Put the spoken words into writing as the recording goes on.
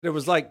There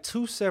was like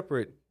two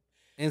separate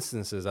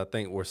instances, I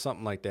think, where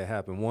something like that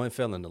happened. One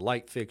fell in the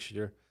light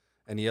fixture,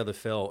 and the other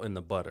fell in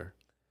the butter.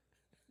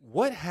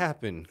 What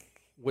happened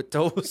with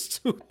those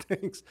two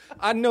things?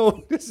 I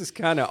know this is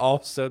kind of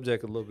off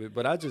subject a little bit,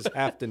 but I just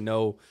have to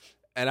know,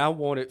 and I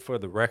want it for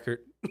the record.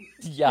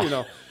 Yeah. You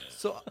know,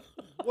 so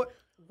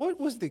what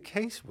was the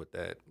case with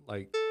that?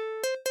 Like,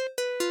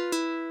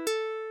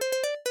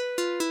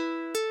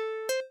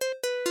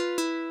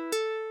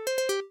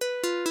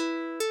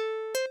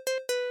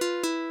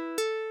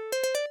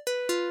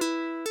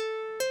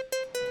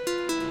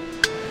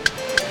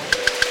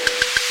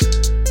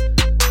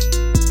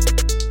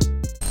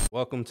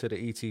 welcome to the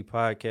ET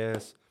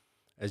podcast.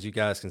 As you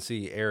guys can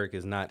see, Eric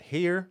is not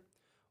here,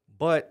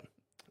 but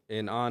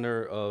in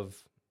honor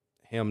of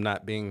him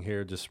not being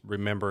here, just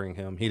remembering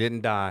him, he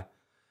didn't die,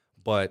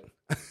 but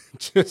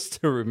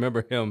just to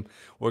remember him,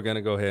 we're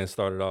gonna go ahead and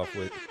start it off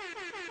with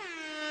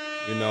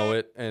You Know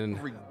It. And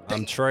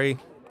I'm Trey.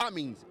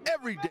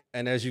 Every day.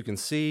 And as you can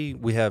see,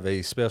 we have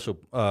a special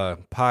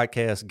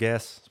podcast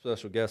guest,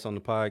 special guest on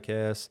the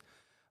podcast.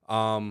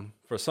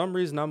 For some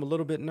reason, I'm a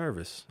little bit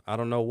nervous. I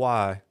don't know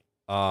why.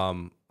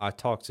 I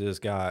talk to this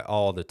guy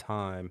all the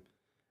time,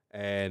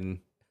 and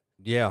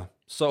yeah,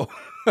 so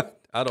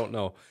I don't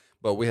know.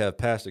 But we have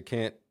Pastor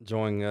Kent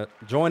joining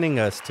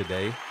us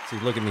today. See,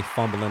 look at me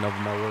fumbling over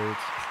my words.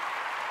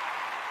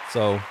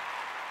 So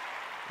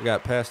we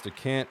got Pastor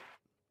Kent,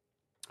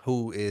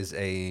 who is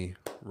a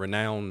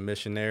renowned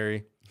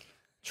missionary,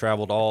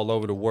 traveled all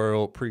over the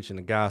world preaching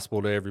the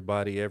gospel to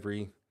everybody,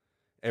 every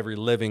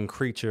living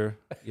creature.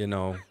 You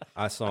know,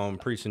 I saw him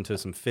preaching to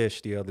some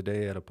fish the other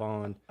day at a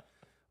pond.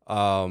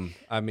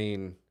 I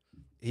mean,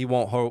 he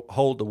won't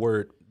hold the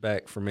word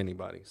back from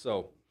anybody.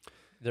 So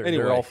anyway.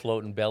 They're all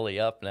floating belly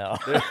up now.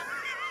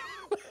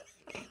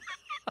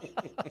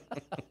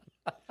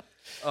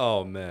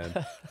 Oh,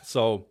 man.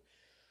 So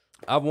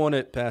I've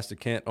wanted Pastor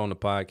Kent on the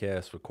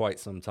podcast for quite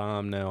some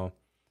time now.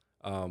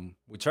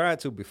 We tried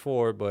to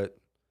before, but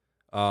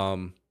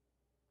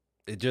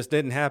it just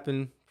didn't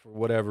happen for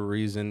whatever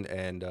reason.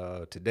 And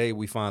today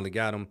we finally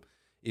got him,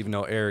 even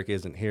though Eric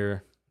isn't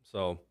here.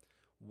 So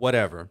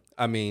whatever.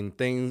 I mean,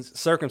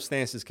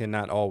 circumstances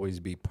cannot always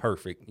be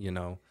perfect, you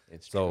know.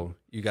 It's so true.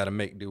 you got to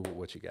make do with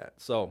what you got.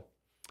 So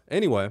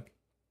anyway,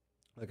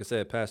 like I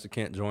said, Pastor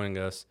Kent joining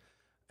us.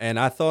 And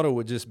I thought it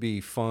would just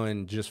be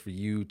fun just for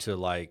you to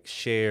like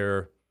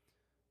share,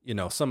 you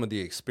know, some of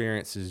the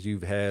experiences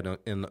you've had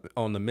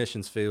on the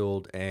missions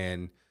field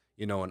and,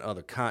 you know, in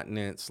other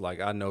continents. Like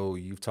I know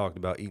you've talked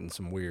about eating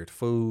some weird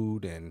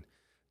food and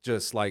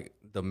just like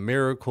the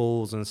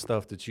miracles and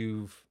stuff that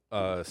you've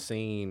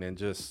seen, and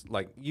just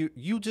like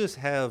you just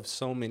have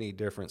so many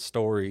different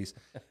stories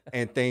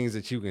and things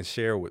that you can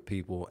share with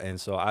people. And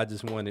so I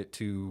just wanted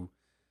to,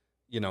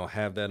 you know,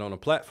 have that on a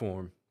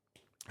platform.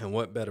 And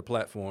what better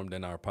platform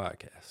than our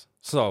podcast?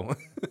 So,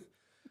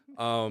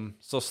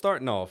 so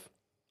starting off,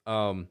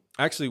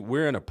 actually,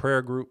 we're in a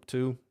prayer group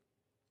too.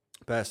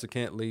 Pastor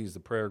Kent leads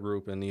the prayer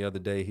group, and the other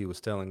day he was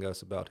telling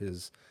us about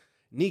his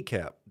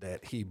kneecap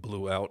that he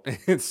blew out,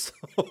 and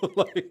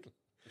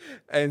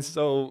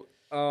so,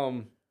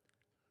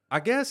 I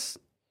guess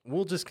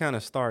we'll just kind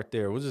of start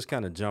there. We'll just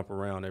kind of jump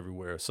around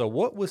everywhere. So,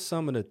 what was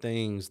some of the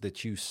things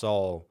that you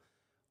saw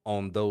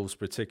on those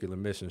particular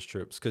missions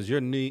trips? Because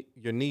your knee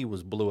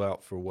was blew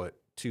out for what,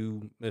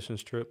 2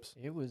 missions trips?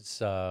 It was,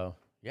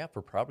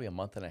 for probably a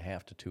month and a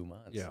half to 2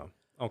 months. Yeah.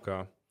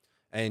 Okay.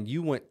 And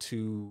you went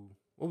to,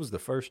 what was the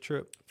first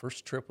trip?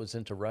 First trip was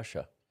into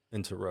Russia.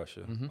 Into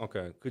Russia. Mm-hmm.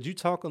 Okay. Could you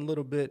talk a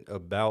little bit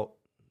about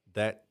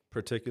that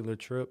particular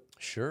trip?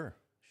 Sure.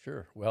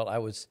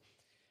 Well,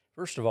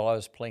 first of all, I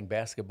was playing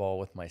basketball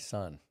with my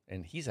son,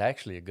 and he's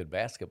actually a good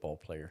basketball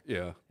player.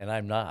 Yeah. And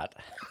I'm not.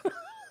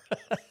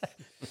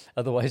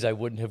 Otherwise, I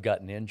wouldn't have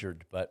gotten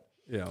injured. But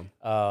Yeah.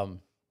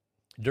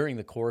 During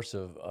the course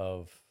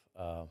of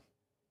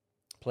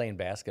playing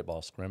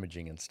basketball,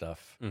 scrimmaging and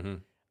stuff, Mm-hmm.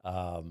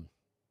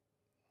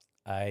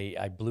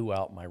 I blew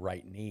out my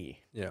right knee.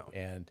 Yeah.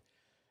 And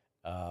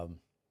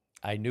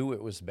I knew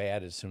it was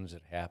bad as soon as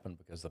it happened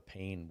because the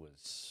pain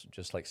was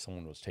just like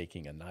someone was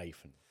taking a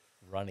knife and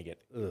running it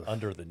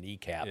under the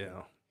kneecap,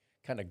 Yeah.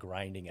 kind of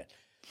grinding it.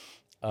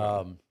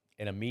 And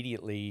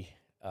immediately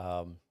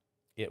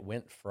it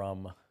went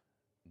from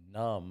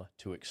numb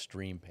to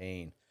extreme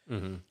pain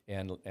Mm-hmm.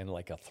 and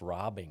like a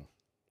throbbing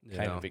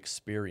kind of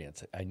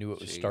experience. I knew it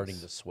was starting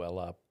to swell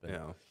up. And,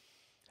 Yeah.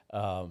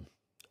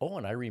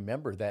 and I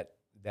remember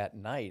that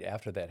night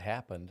after that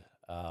happened,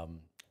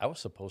 I was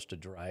supposed to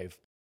drive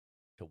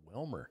to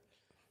Wilmer,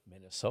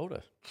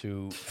 Minnesota,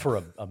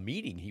 for a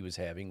meeting he was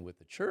having with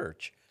the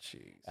church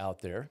Jeez.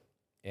 out there,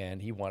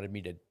 and he wanted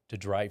me to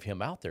drive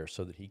him out there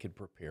so that he could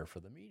prepare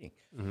for the meeting.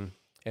 Mm-hmm.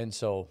 And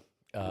so,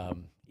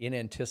 in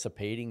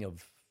anticipating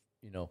of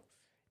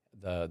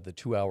the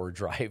 2-hour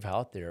drive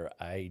out there,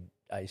 I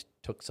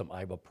took some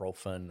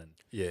ibuprofen and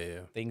Yeah.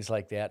 things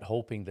like that,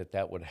 hoping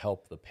that would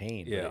help the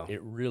pain. Yeah. But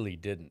it really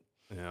didn't.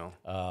 Yeah.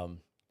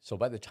 So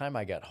by the time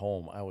I got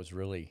home, I was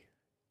really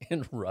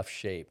in rough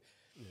shape.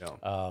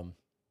 Yeah.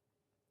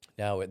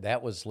 Now,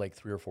 that was like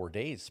 3 or 4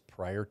 days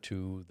prior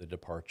to the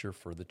departure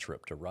for the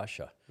trip to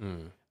Russia.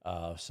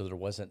 So there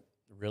wasn't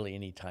really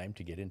any time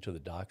to get into the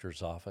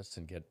doctor's office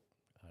and get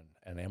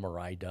an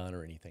MRI done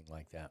or anything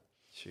like that.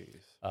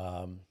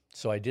 Jeez.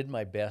 So I did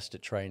my best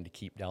at trying to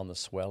keep down the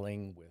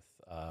swelling with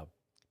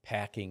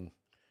packing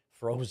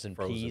frozen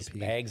peas,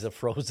 bags of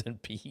frozen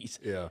peas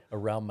Yeah.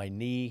 around my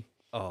knee,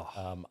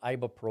 Oh.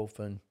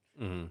 ibuprofen,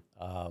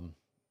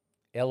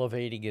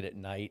 elevating it at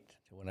night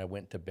when I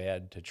went to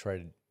bed to try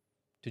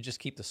to just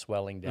keep the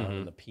swelling down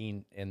and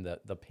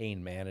the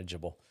pain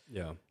manageable.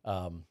 Yeah.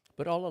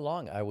 But all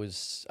along, I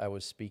was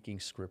speaking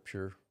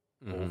scripture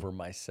over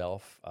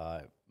myself.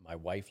 My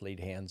wife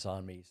laid hands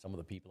on me. Some of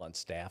the people on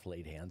staff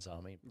laid hands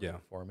on me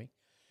for me.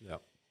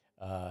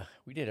 Yeah.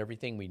 We did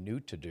everything we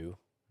knew to do,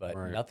 but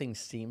nothing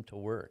seemed to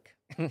work.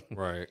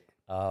 Right.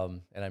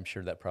 And I'm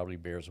sure that probably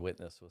bears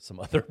witness with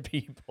some other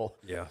people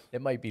Yeah.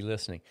 that might be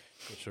listening.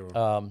 For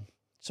sure.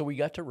 So we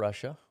got to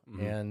Russia,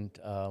 and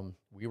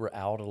we were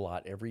out a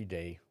lot every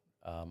day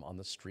on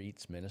the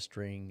streets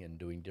ministering and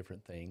doing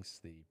different things.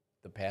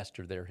 The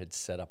pastor there had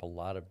set up a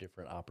lot of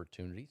different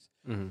opportunities.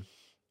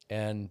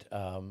 And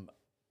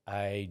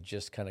I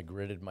just kind of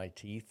gritted my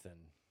teeth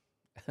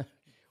and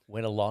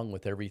went along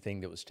with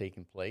everything that was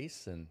taking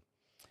place and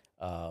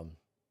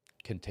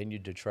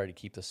continued to try to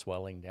keep the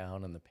swelling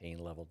down and the pain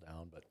level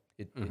down, but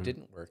it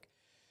didn't work.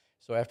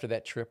 So after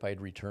that trip, I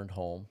had returned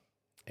home,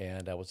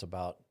 and I was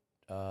about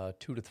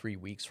 2 to 3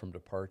 weeks from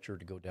departure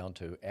to go down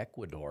to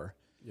Ecuador.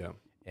 Yeah.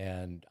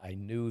 And I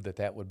knew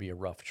that would be a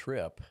rough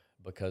trip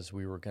because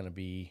we were going to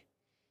be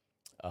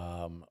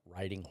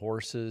riding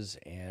horses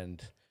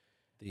and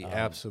The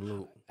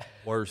absolute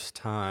worst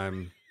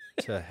time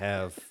to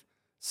have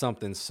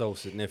something so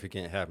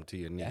significant happen to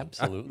your knee.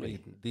 Absolutely.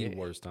 The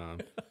worst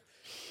time.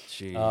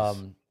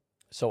 Jeez.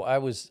 So I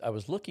was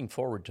looking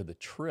forward to the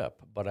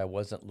trip, but I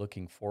wasn't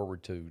looking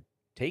forward to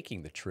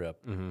taking the trip,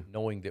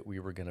 knowing that we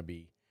were going to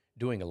be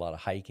doing a lot of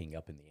hiking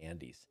up in the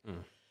Andes.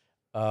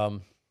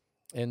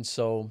 And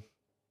so,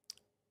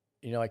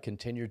 I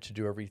continued to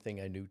do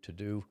everything I knew to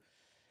do.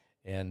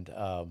 And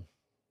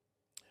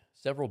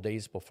several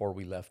days before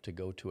we left to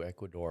go to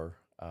Ecuador,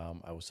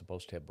 I was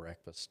supposed to have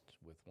breakfast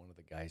with one of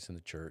the guys in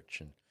the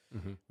church, and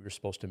we were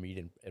supposed to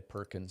meet at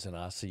Perkins and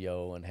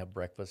Osseo and have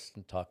breakfast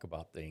and talk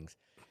about things.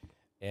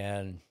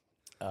 And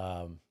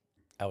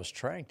I was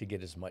trying to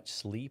get as much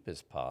sleep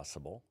as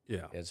possible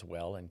as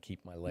well and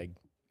keep my leg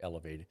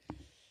elevated.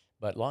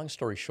 But long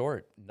story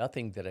short,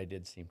 nothing that I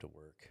did seemed to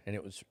work. And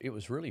it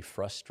was really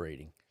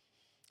frustrating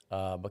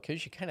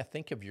because you kind of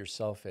think of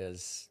yourself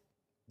as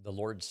the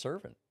Lord's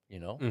servant,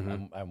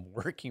 I'm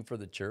working for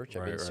the church.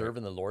 I've been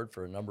serving the Lord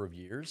for a number of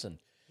years. And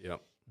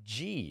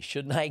gee,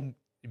 shouldn't I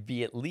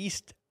be at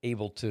least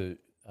able to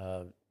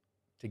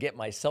get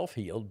myself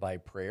healed by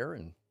prayer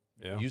and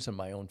using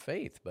my own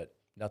faith? But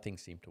nothing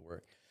seemed to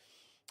work.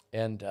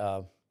 And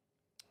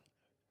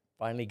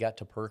finally got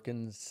to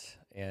Perkins,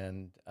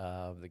 and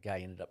the guy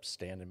ended up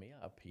standing me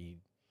up. He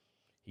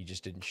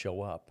just didn't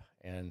show up,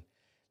 and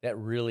that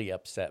really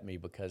upset me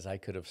because I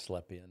could have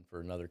slept in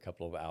for another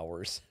couple of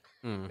hours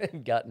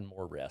and gotten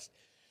more rest.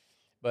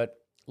 But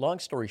long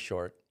story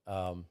short,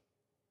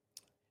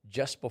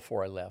 just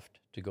before I left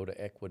to go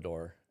to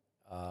Ecuador,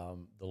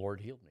 the Lord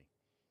healed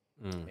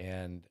me,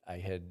 and I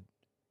had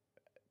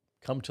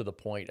come to the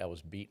point I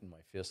was beating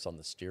my fists on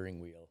the steering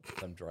wheel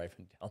as I'm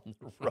driving down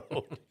the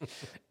road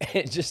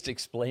and just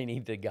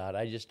explaining to God,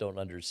 I just don't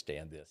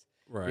understand this.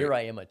 Right. Here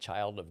I am, a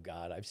child of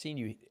God. I've seen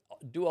you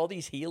do all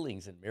these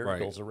healings and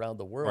miracles around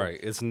the world. Right.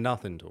 It's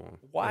nothing to him.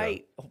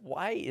 Why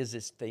is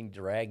this thing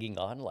dragging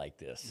on like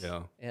this?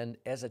 Yeah. And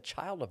as a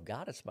child of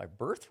God, it's my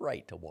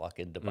birthright to walk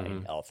in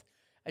divine health.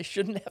 I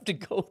shouldn't have to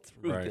go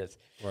through this.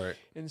 Right.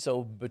 And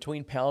so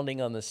between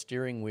pounding on the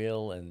steering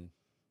wheel and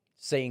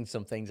saying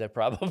some things I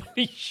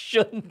probably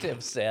shouldn't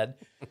have said,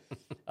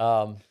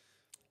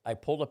 I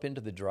pulled up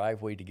into the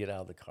driveway to get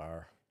out of the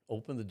car,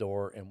 opened the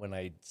door, and when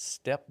I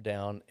stepped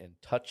down and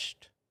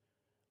touched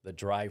the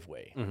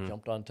driveway,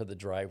 jumped onto the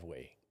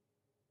driveway,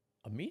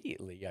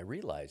 immediately I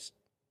realized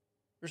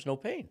there's no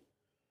pain.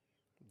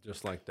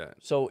 Just like that.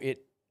 So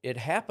it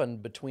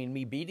happened between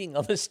me beating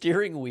on the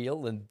steering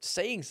wheel and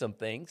saying some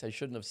things I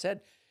shouldn't have said,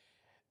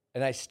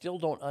 and I still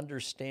don't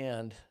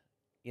understand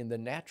in the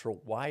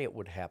natural why it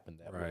would happen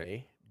that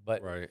way.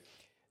 But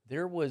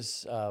there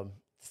was,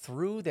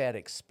 through that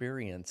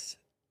experience,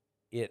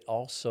 it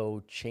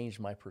also changed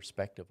my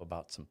perspective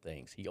about some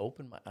things. He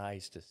opened my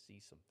eyes to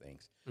see some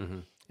things.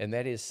 And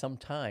that is,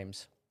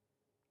 sometimes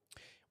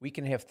we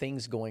can have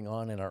things going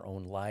on in our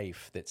own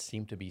life that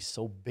seem to be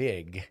so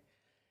big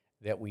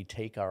that we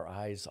take our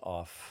eyes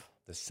off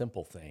the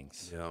simple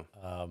things.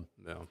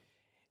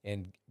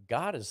 And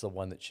God is the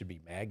one that should be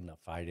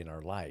magnified in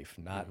our life,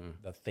 not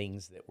the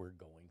things that we're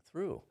going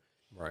through.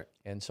 Right.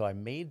 And so I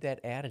made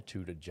that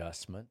attitude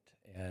adjustment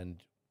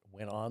and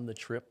went on the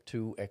trip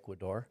to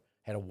Ecuador,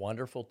 had a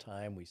wonderful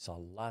time. We saw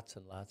lots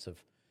and lots of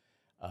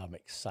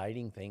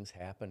exciting things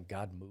happen.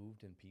 God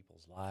moved in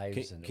people's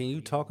lives. Can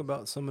you talk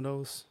about some of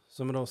those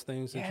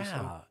things that you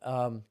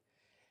saw?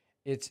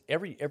 it's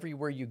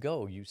everywhere you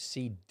go, you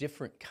see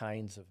different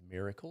kinds of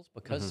miracles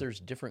because there's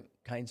different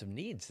kinds of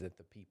needs that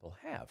the people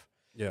have.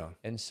 Yeah.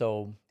 And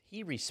so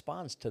he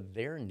responds to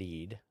their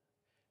need,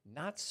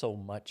 not so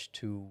much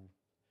to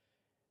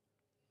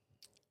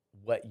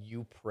what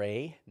you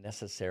pray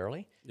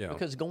necessarily, Yeah.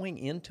 because going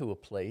into a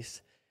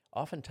place,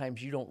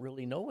 oftentimes you don't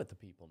really know what the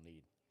people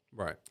need.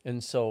 Right.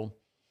 And so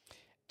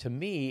to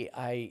me,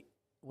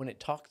 when it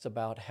talks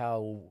about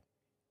how,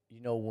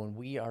 when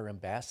we are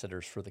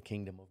ambassadors for the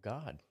kingdom of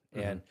God,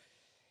 and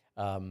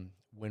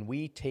when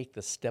we take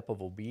the step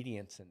of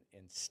obedience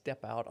and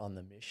step out on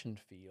the mission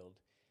field,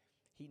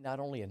 he not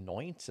only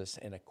anoints us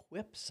and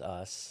equips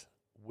us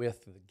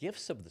with the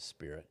gifts of the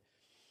Spirit,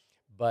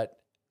 but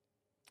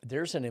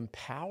there's an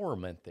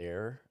empowerment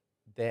there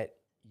that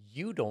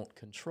you don't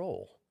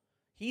control.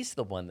 He's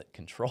the one that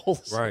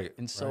controls. Right.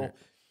 And so right.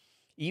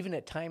 even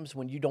at times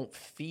when you don't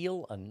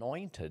feel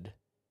anointed,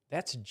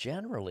 that's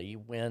generally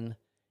when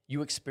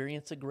you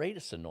experience the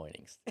greatest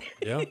anointings.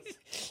 Yeah.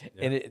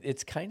 And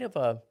it kind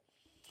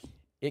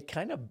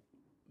of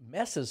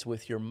messes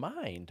with your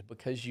mind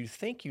because you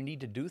think you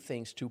need to do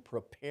things to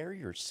prepare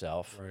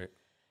yourself. Right.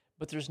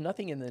 But there's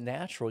nothing in the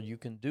natural you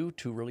can do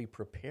to really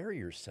prepare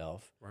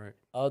yourself Right.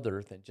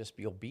 other than just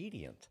be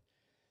obedient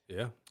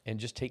Yeah. and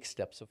just take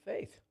steps of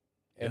faith.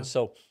 Yeah. And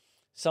so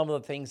some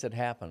of the things that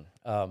happen,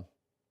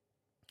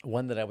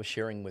 one that I was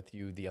sharing with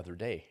you the other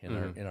day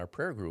in our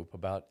prayer group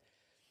about,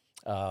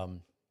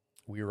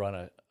 we were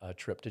on a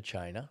trip to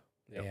China,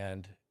 Yep.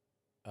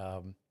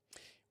 and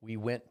we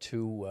went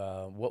to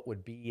what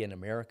would be in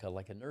America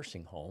like a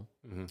nursing home.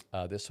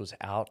 This was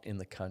out in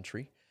the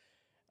country,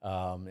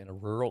 in a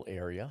rural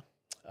area,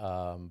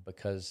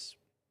 because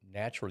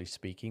naturally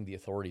speaking, the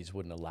authorities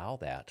wouldn't allow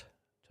that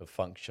to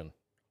function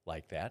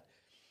like that.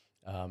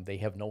 They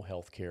have no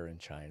health care in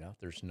China.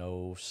 There's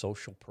no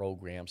social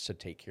programs to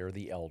take care of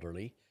the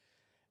elderly.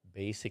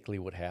 Basically,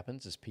 what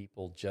happens is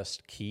people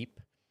just keep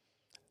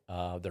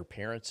their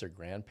parents or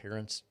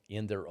grandparents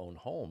in their own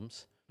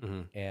homes,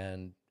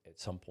 and at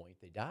some point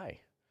they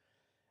die.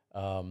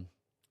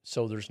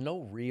 So there's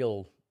no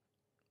real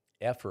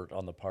effort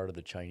on the part of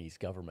the Chinese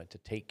government to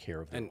take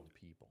care of their own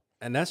people.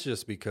 And that's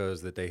just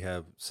because that they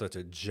have such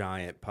a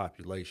giant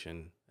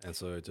population, and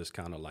so it's just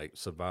kind of like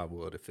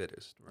survival of the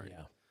fittest, right?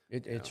 Yeah,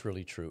 it's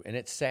really true, and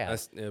it's sad.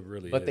 It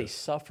really but is. they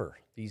suffer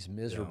these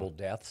miserable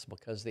deaths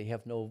because they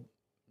have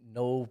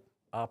no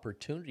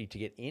opportunity to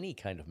get any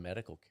kind of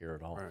medical care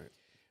at all. Right.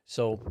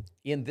 So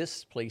in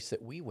this place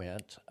that we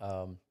went,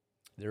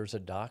 there's a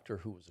doctor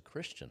who was a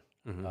Christian.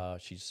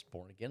 She's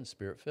born again,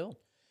 Spirit-filled.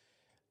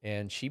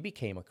 And she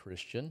became a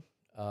Christian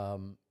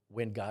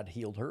when God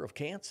healed her of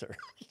cancer,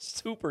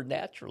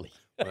 supernaturally.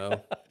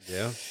 Well,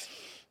 yeah.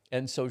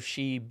 And so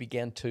she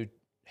began to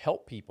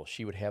help people.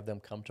 She would have them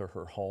come to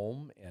her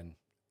home, and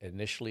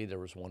initially there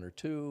was 1 or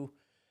 2,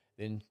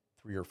 then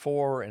 3 or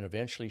 4, and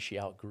eventually she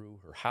outgrew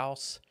her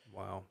house.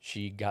 Wow.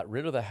 She got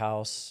rid of the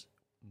house,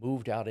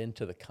 moved out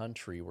into the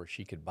country where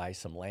she could buy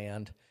some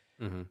land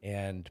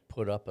and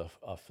put up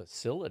a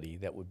facility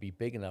that would be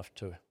big enough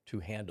to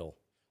handle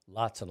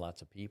lots and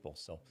lots of people.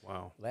 So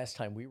Wow. last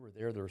time we were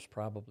there was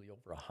probably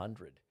over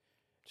 100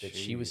 that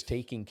she was Jeez.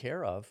 taking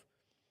care of,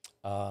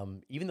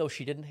 even though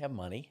she didn't have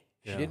money,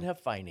 she Yeah. didn't have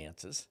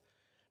finances,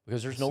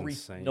 because there's That's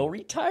insane. no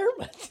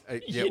retirement.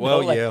 Yeah. You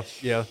Well, know, like- yeah.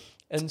 Yeah.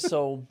 And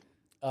so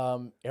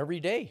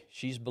every day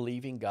she's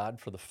believing God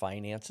for the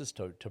finances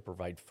to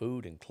provide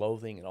food and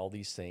clothing and all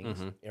these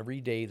things.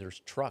 Every day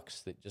there's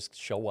trucks that just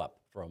show up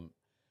from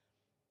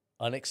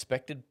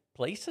unexpected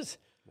places.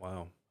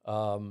 Wow.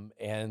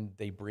 And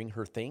they bring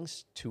her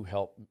things to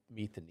help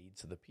meet the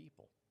needs of the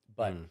people.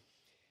 But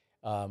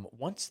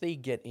once they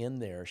get in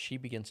there, she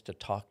begins to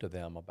talk to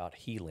them about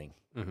healing,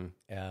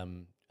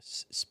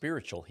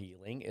 spiritual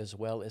healing as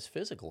well as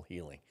physical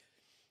healing.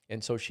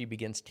 And so she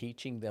begins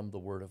teaching them the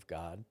Word of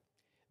God.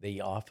 They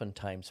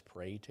oftentimes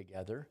pray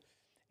together,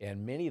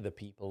 and many of the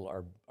people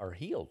are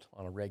healed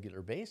on a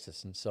regular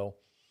basis. And so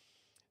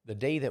the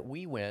day that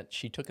we went,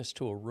 she took us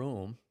to a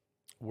room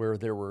where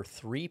there were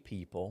 3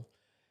 people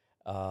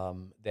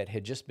that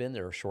had just been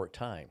there a short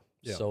time.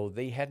 Yeah. So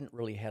they hadn't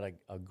really had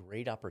a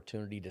great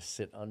opportunity to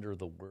sit under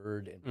the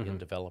Word and begin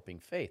developing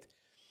faith.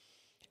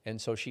 And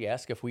so she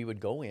asked if we would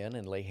go in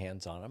and lay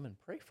hands on them and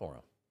pray for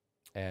them.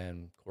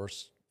 And, of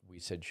course, we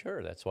said,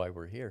 sure, that's why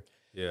we're here.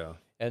 Yeah.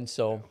 And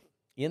so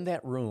in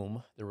that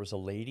room, there was a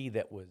lady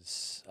that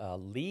was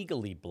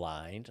legally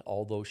blind,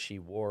 although she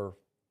wore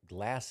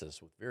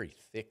glasses with very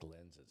thick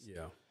lenses.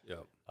 Yeah.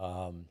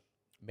 Yeah.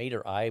 Made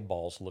her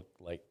eyeballs look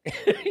like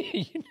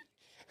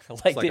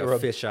Like they a were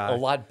fish eye. a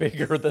lot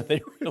bigger than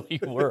they really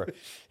were.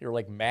 They were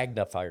like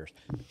magnifiers.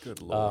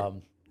 Good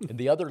Lord. And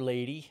the other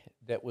lady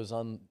that was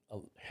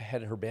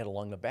had her bed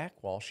along the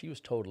back wall, she was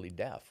totally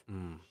deaf.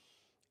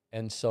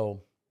 And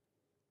so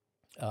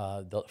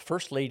the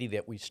first lady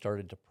that we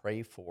started to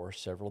pray for,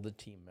 several of the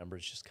team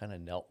members just kind of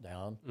knelt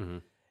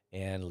down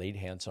and laid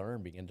hands on her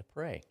and began to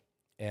pray.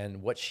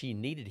 And what she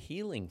needed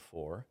healing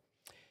for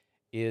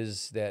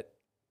is that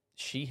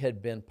she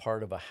had been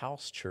part of a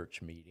house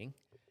church meeting,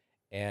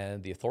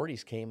 and the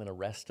authorities came and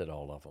arrested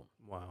all of them.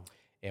 Wow.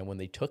 And when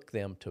they took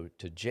them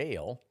to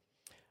jail,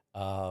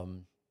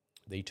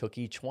 they took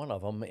each one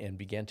of them and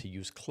began to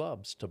use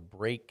clubs to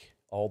break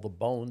all the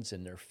bones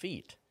in their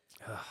feet.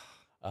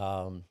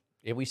 And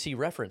we see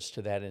reference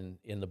to that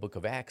in the book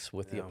of Acts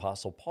with the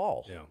Apostle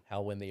Paul,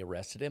 how when they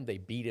arrested him, they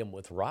beat him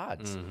with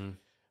rods.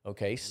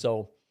 Okay,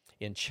 so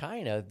in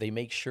China, they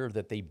make sure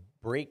that they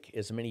break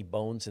as many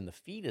bones in the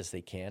feet as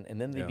they can, and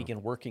then they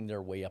begin working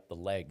their way up the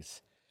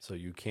legs. So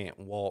you can't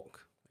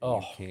walk,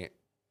 you can't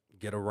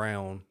get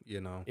around, you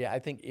know. Yeah, I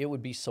think it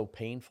would be so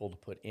painful to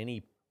put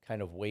any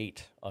kind of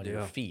weight on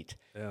your feet.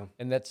 Yeah.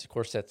 And that's, of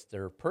course, that's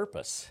their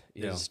purpose,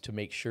 is to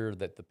make sure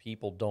that the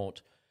people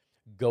don't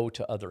go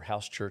to other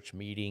house church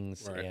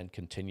meetings and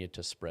continue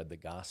to spread the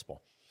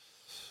gospel.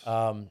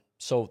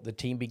 So the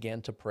team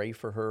began to pray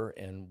for her,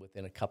 and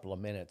within a couple of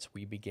minutes,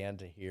 we began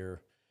to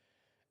hear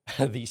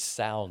these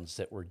sounds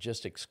that were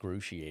just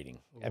excruciating.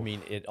 I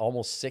mean, it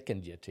almost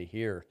sickened you to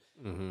hear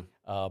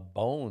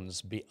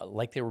bones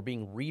like they were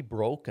being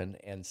rebroken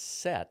and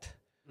set.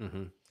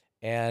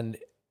 And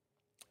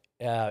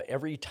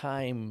every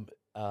time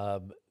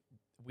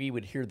we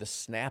would hear the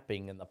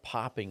snapping and the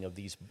popping of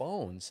these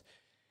bones,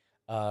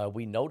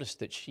 we noticed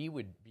that she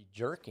would be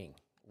jerking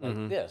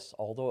like this.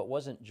 Although it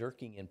wasn't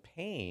jerking in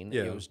pain,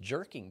 it was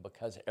jerking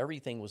because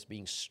everything was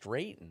being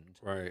straightened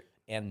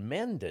and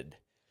mended.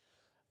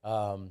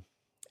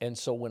 And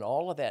so when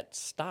all of that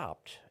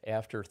stopped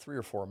after 3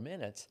 or 4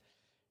 minutes,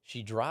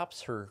 she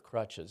drops her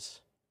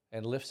crutches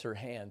and lifts her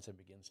hands and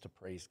begins to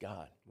praise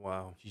God.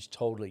 Wow. She's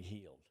totally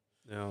healed.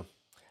 Yeah.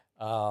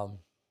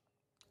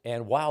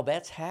 And while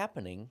that's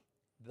happening,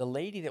 the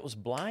lady that was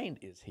blind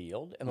is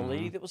healed, and the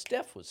lady that was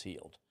deaf was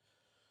healed.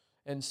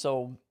 And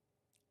so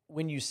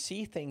when you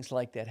see things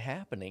like that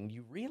happening,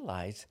 you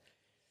realize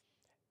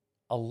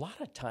a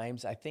lot of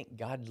times I think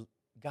God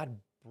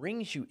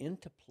brings you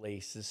into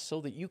places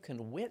so that you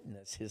can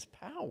witness his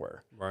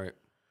power. Right.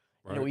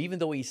 You know, even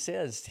though he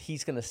says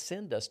he's going to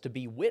send us to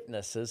be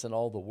witnesses in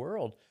all the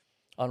world,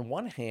 on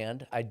one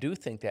hand, I do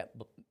think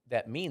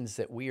that means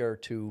that we are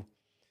to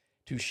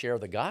share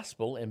the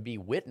gospel and be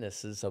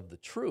witnesses of the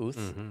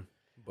truth.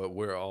 But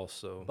we're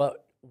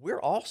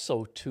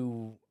also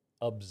to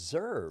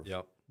observe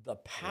the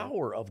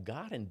power of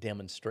God in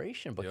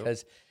demonstration,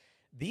 because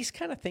these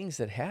kind of things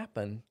that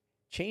happen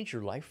change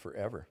your life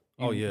forever.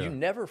 You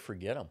never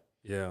forget them.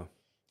 Yeah.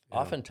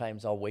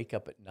 Oftentimes I'll wake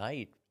up at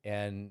night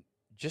and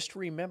just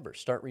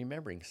start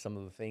remembering some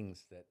of the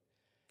things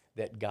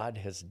that God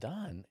has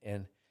done.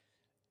 And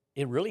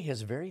it really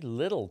has very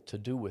little to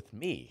do with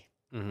me,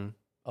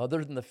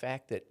 other than the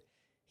fact that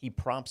he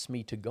prompts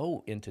me to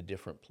go into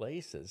different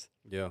places.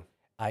 Yeah.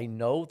 I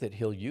know that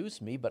he'll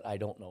use me, but I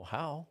don't know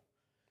how.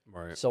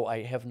 Right. So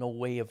I have no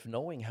way of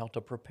knowing how to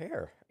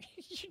prepare.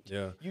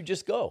 You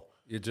just go.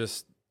 You're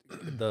just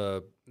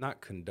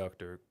not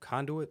conductor,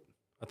 conduit.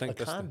 I think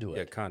that's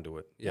conduit.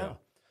 Conduit. Yeah.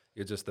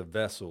 You're just the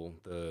vessel,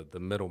 the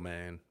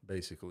middleman,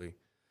 basically.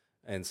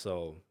 And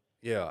so,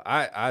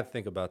 I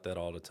think about that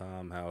all the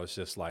time, how it's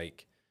just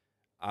like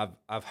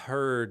I've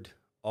heard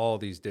all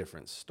these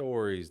different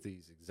stories,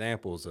 these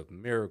examples of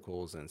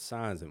miracles and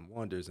signs and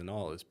wonders and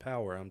all his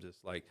power. I'm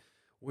just like,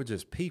 we're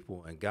just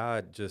people, and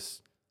God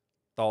just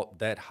thought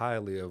that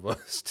highly of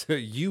us to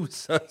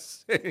use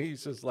us.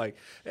 He's just like,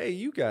 hey,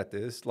 you got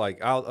this.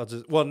 Like, I'll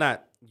just, well,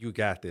 not you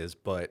got this,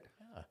 but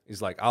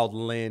he's like, I'll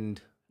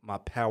lend my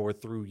power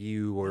through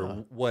you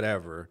or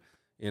whatever,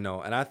 you know.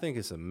 And I think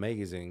it's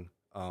amazing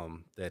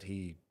that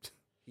he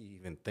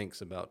even thinks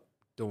about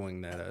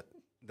doing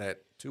that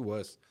to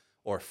us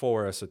or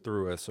for us or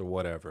through us or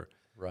whatever.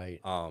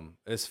 Right.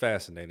 It's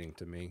fascinating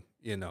to me,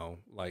 you know,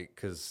 like,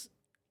 because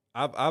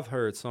I've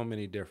heard so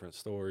many different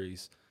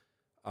stories.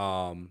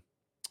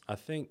 I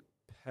think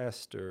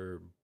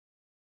Pastor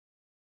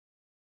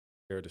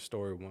shared a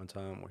story one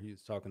time where he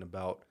was talking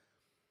about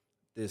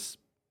this.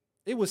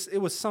 It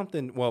was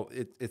something. Well,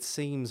 it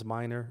seems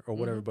minor or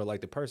whatever, but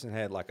like the person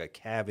had like a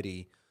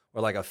cavity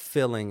or like a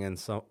filling and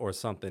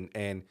something,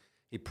 and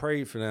he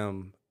prayed for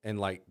them, and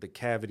like the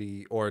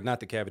cavity, or not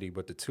the cavity,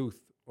 but the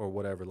tooth or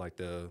whatever, like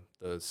the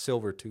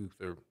silver tooth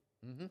or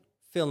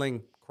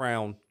filling,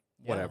 crown,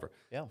 whatever,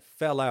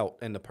 fell out,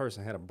 and the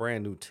person had a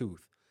brand new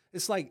tooth.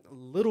 It's like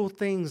little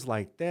things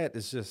like that.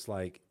 It's just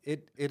like,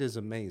 it is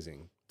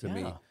amazing to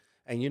me.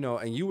 And, you know,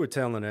 and you were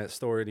telling that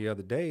story the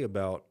other day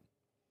about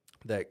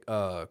that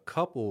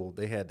couple.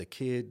 They had the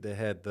kid that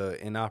had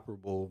the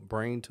inoperable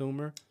brain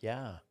tumor.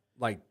 Yeah.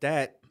 Like,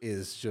 that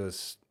is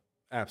just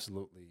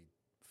absolutely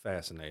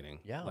fascinating.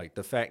 Yeah. Like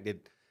the fact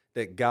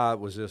that God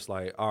was just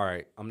like, all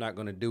right, I'm not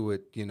going to do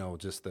it, you know,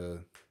 just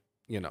do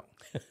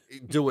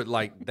it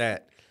like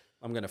that.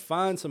 I'm going to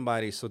find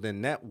somebody, so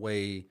then that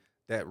way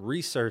that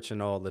research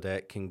and all of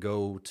that can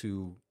go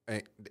to,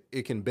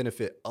 it can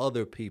benefit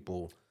other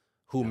people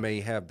who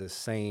may have the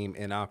same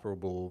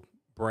inoperable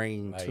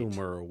brain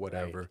tumor or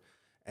whatever.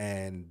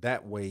 And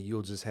that way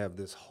you'll just have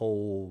this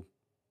whole,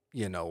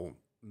 you know,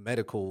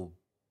 medical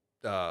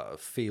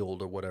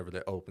field or whatever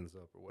that opens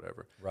up or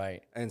whatever.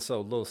 Right. And so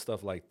little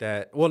stuff like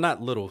that, well,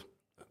 not little,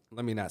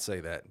 let me not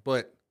say that,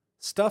 but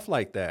stuff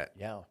like that,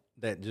 Yeah.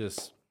 that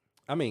just,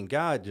 I mean,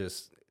 God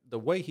just, the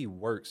way he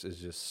works is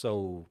just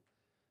so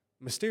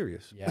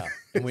mysterious. Yeah.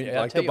 And when,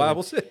 I'll Like tell the you, when,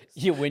 Bible says.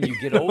 when you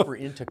get over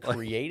into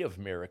creative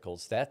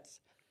miracles, that's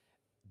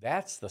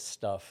the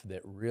stuff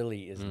that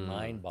really is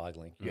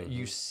mind-boggling.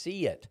 You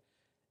see it,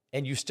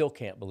 and you still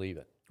can't believe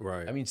it.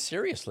 Right. I mean,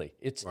 seriously,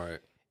 Right.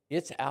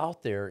 it's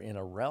out there in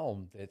a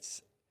realm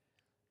that's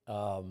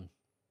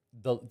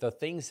the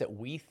things that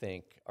we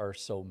think are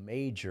so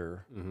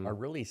major are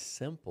really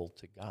simple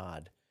to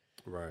God.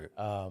 Right.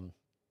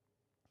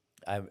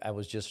 I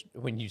was just,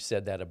 when you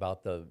said that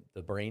about the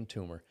brain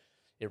tumor,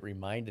 it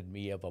reminded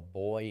me of a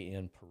boy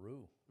in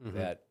Peru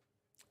that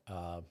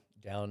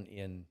down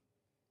in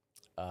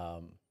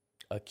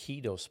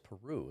Iquitos,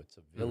 Peru. It's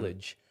a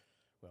village,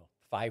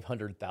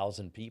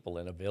 500,000 people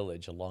in a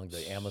village along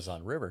the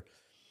Amazon River.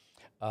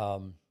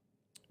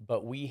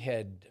 But we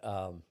had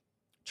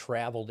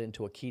traveled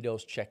into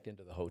Iquitos, checked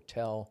into the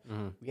hotel.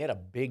 We had a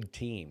big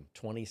team,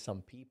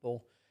 20-some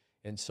people.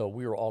 And so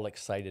we were all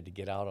excited to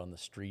get out on the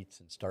streets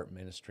and start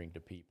ministering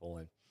to people.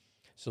 And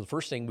so the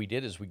first thing we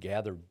did is we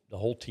gathered the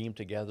whole team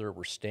together.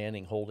 We're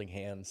standing, holding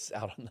hands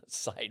out on the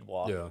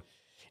sidewalk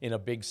in a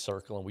big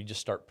circle, and we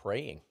just start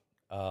praying,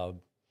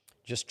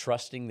 just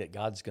trusting that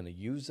God's going to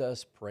use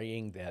us,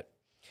 praying that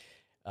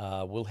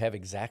we'll have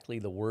exactly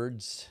the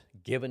words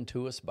given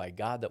to us by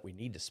God that we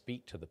need to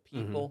speak to the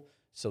people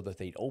so that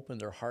they'd open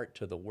their heart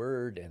to the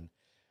word and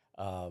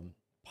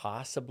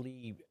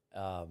possibly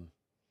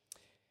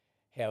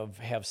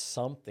have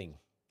something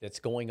that's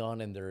going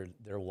on in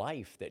their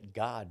life that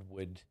God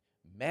would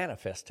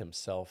manifest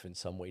himself in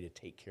some way to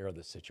take care of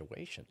the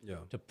situation,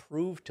 to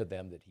prove to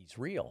them that he's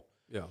real.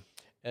 Yeah.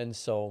 And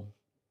so,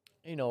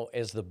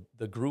 as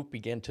the group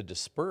began to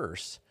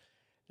disperse,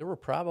 there were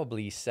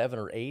probably 7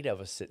 or 8 of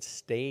us that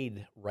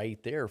stayed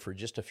right there for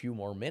just a few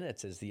more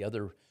minutes as the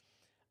other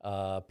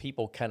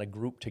people kind of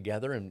grouped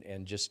together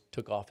and just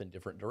took off in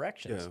different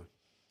directions. Yeah.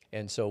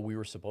 And so we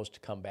were supposed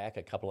to come back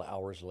a couple of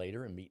hours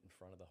later and meet in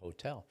front of the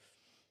hotel.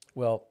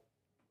 Well,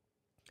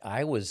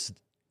 I was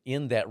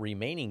in that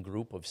remaining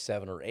group of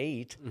 7 or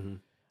 8.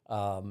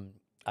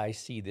 I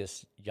see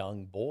this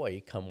young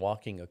boy come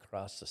walking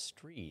across the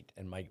street,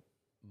 and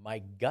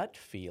my gut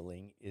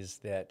feeling is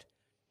that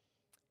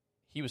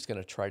he was going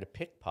to try to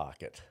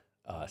pickpocket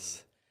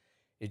us.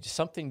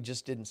 Something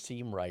just didn't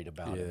seem right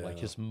about him. Like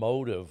his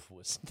motive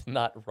was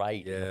not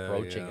right in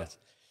approaching us.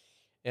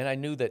 And I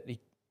knew that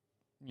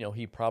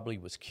he probably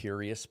was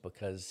curious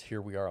because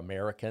here we are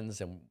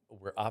Americans and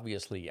we're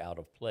obviously out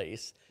of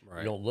place. Right.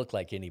 We don't look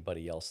like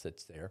anybody else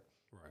that's there.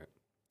 Right.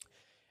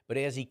 But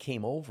as he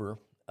came over,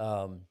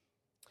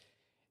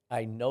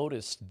 I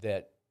noticed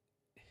that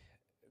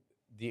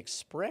the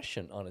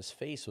expression on his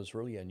face was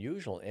really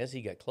unusual. And as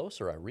he got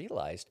closer, I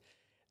realized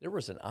there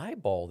was an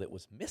eyeball that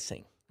was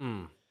missing.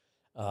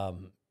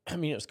 I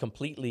mean, it was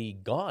completely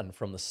gone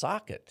from the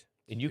socket.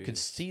 And you could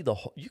see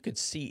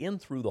in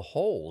through the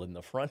hole in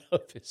the front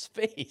of his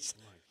face.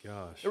 Oh my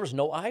gosh. There was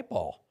no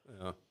eyeball.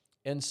 Yeah.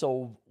 And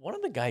so one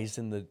of the guys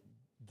in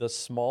the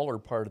smaller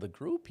part of the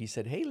group, he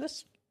said, "Hey,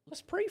 let's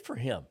pray for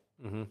him.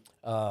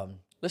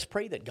 Let's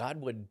pray that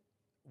God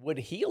would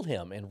heal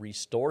him and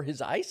restore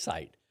his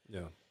eyesight."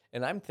 Yeah.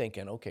 And I'm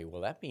thinking, okay,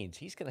 well, that means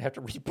he's going to have to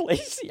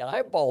replace the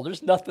eyeball.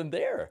 There's nothing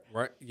there.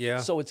 Right.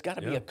 Yeah. So it's got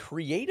to be a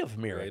creative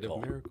miracle.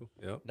 Creative miracle.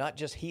 Yeah. Not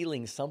just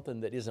healing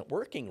something that isn't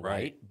working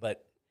right,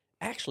 but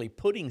actually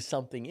putting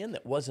something in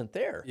that wasn't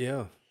there.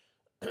 Yeah.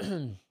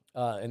 And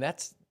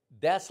that's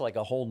like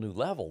a whole new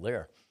level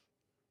there.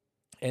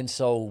 And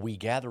so we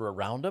gather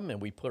around him and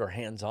we put our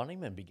hands on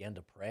him and began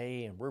to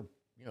pray. And we're,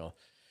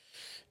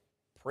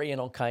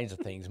 praying all kinds of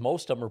things.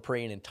 Most of them are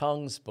praying in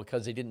tongues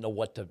because they didn't know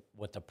what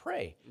to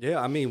pray.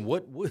 Yeah. I mean,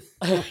 what would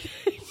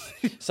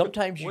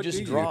Sometimes you What just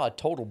do draw a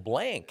total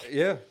blank.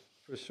 Yeah,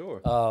 for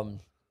sure.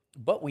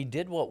 But we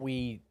did what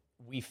we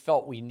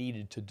felt we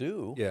needed to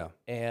do. Yeah.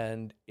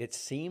 And it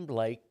seemed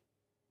like,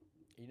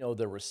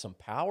 there was some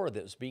power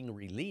that was being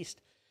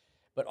released.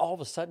 But all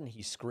of a sudden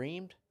he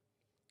screamed,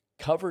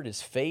 covered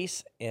his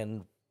face,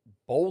 and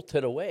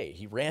bolted away.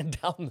 He ran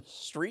down the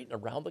street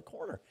and around the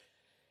corner.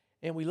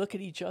 And we look at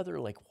each other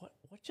like,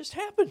 what just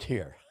happened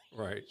here?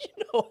 Right.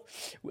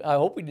 I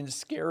hope we didn't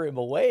scare him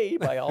away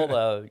by all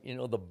the,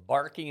 the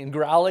barking and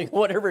growling,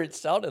 whatever it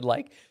sounded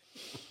like.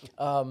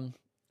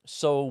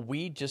 So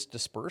we just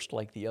dispersed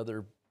like the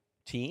other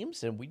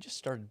teams, and we just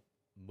started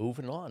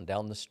moving on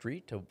down the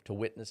street to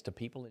witness to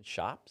people in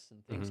shops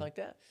and things like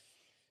that.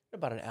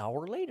 About an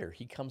hour later,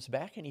 he comes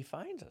back and he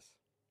finds us.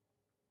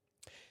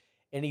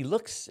 And he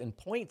looks and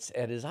points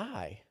at his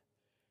eye.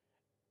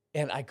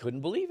 And I couldn't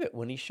believe it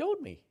when he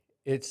showed me.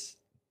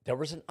 There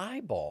was an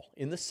eyeball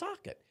in the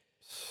socket.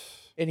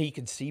 And he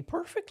could see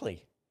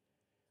perfectly.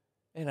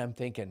 And I'm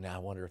thinking, now I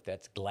wonder if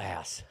that's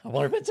glass. I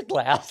wonder if it's a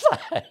glass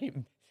eye.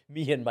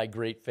 Me and my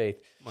great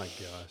faith. My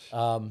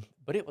gosh.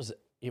 But it was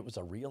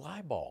a real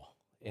eyeball.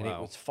 And it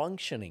was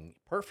functioning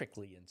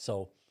perfectly. And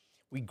so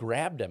we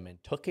grabbed him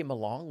and took him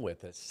along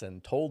with us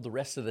and told the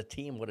rest of the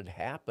team what had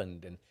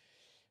happened. And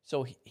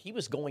So he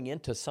was going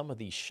into some of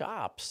these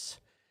shops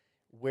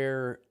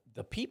where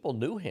the people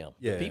knew him.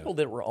 Yeah. The people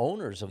that were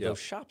owners of Yep. those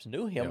shops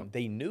knew him. Yep.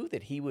 They knew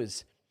that he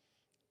was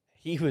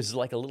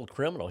like a little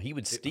criminal. He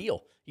would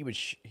steal. He would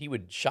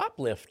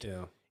shoplift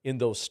Yeah. in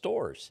those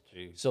stores.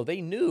 Jeez. So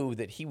they knew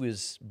that he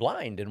was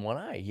blind in one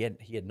eye. He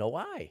had no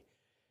eye.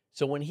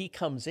 So when he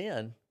comes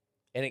in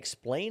and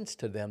explains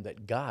to them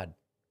that God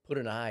put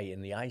an eye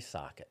in the eye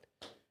socket,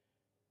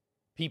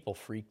 people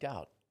freaked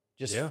out.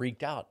 Just Yeah.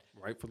 freaked out.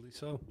 Rightfully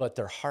so. But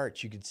their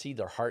hearts, you could see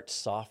their hearts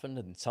softened,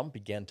 and some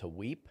began to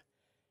weep,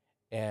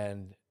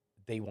 and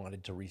they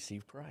wanted to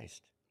receive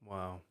Christ.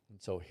 Wow.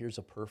 And so here's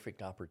a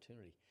perfect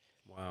opportunity.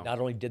 Wow. Not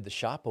only did the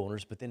shop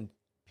owners, but then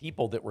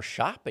people that were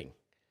shopping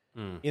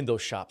in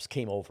those shops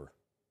came over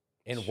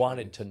and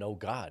wanted to know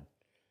God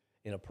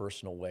in a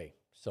personal way.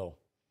 So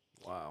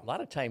Wow. a lot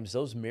of times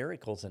those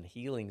miracles and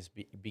healings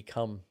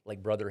become,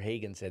 like Brother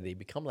Hagin said, they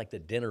become like the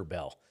dinner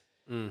bell.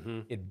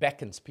 Mm-hmm. It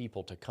beckons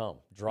people to come,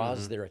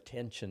 draws their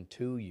attention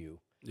to you,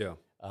 Yeah.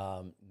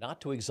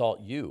 not to exalt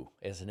you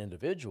as an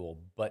individual,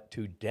 but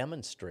to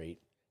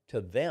demonstrate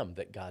to them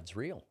that God's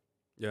real.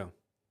 Yeah.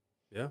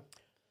 Yeah.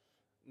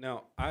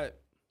 Now I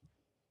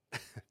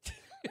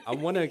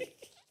want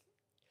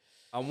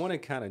to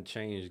kind of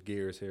change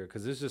gears here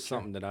because this is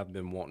something that I've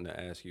been wanting to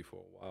ask you for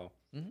a while.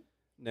 Mhm.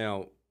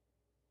 Now,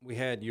 we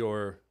had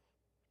your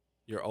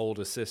old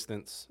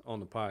assistants on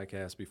the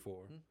podcast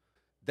before.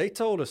 They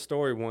told a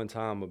story one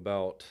time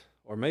about,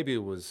 or maybe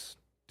it was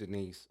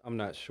Denise, I'm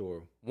not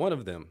sure. One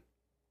of them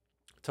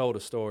told a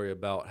story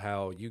about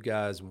how you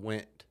guys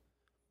went,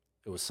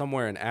 it was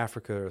somewhere in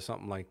Africa or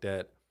something like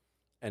that,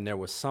 and there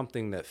was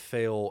something that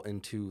fell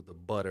into the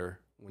butter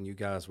when you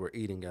guys were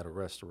eating at a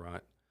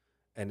restaurant,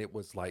 and it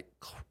was like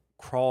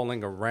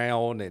crawling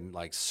around and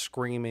like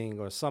screaming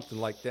or something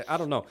like that. I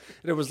don't know.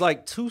 There was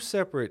like two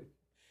separate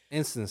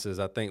instances,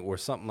 I think, where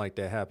something like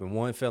that happened.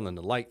 One fell in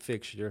the light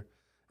fixture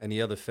and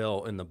the other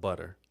fell in the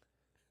butter.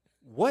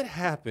 What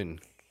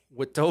happened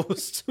with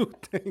those two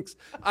things?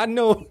 I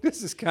know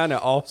this is kind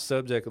of off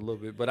subject a little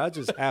bit, but I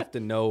just have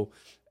to know,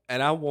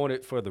 and I want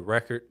it for the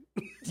record.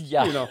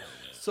 Yeah. You know,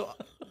 so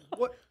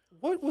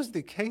what was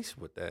the case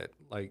with that?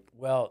 Like,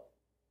 Well,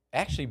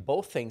 actually,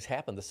 both things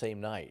happened the same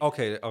night.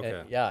 okay.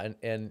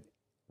 And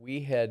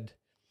we had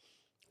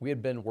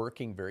been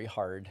working very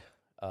hard,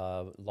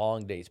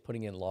 long days,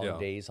 putting in long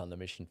days on the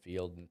mission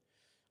field, and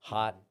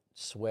hot,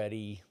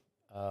 sweaty,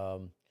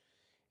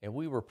 and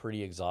we were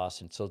pretty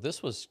exhausted. So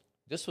this was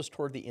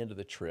toward the end of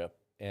the trip,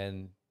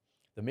 and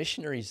the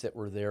missionaries that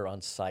were there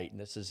on site, and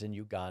this is in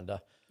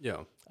Uganda,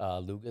 Yeah.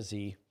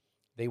 Lugazi,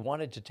 they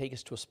wanted to take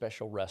us to a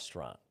special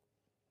restaurant.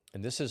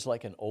 And this is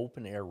like an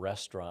open air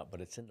restaurant, but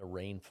it's in the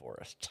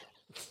rainforest.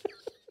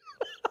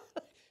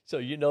 So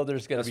there's going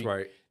to That's be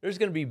right. there's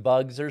going to be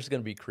bugs, there's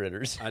going to be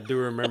critters. I do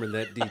remember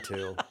that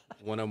detail.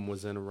 One of them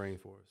was in the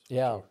rainforest. for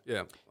Yeah. sure.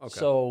 Yeah. Okay.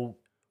 So,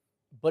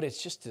 but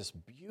it's just this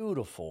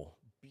beautiful,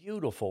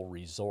 beautiful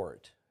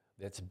resort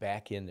that's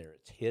back in there.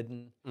 It's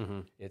hidden.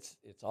 Mm-hmm. It's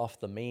off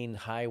the main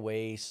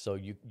highway, so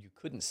you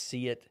couldn't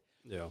see it.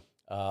 Yeah.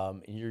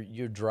 And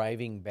you're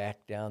driving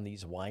back down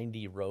these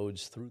windy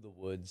roads through the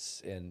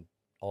woods, and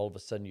all of a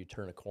sudden you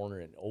turn a corner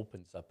and it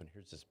opens up, and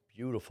here's this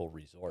beautiful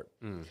resort.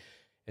 Mm.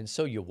 And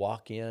so you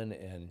walk in,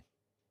 and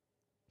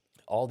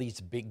all these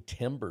big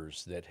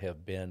timbers that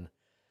have been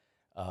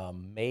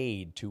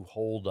made to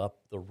hold up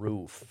the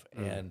roof,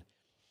 and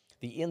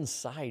the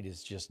inside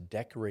is just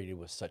decorated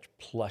with such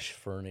plush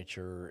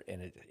furniture,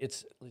 and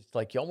it's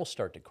like you almost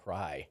start to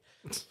cry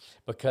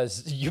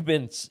because you've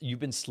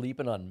been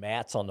sleeping on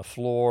mats on the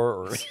floor,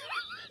 or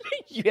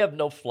you have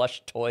no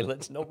flush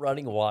toilets, no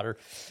running water,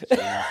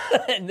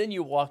 and then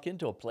you walk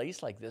into a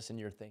place like this, and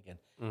you're thinking,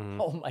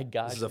 "Oh my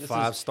gosh, This is a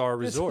 5-star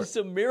resort. This is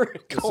a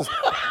miracle."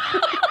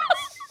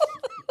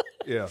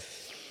 Yeah.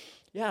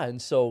 Yeah,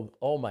 and so,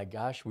 oh my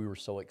gosh, we were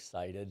so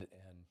excited,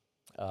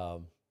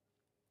 and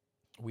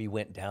we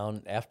went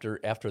down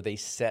after they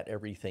set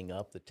everything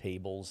up, the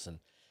tables, and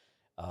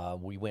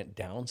we went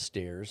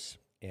downstairs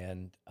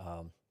and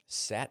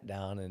sat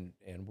down,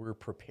 and we're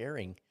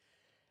preparing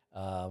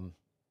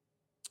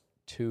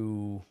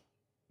to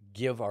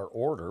give our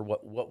order,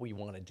 what we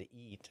wanted to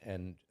eat,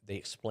 and they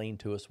explained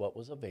to us what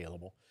was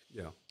available.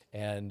 Yeah.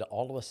 And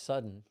all of a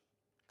sudden,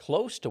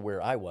 close to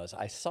where I was,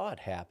 I saw it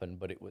happen,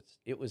 but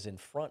it was in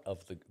front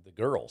of the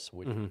girls,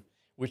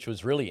 which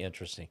was really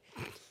interesting,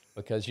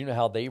 because you know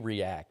how they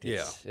react.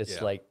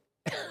 It's like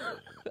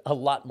a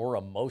lot more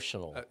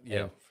emotional.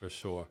 Yeah, for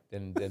sure.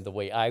 Than the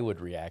way I would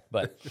react.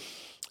 But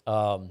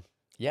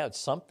yeah, it's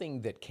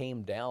something that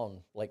came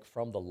down like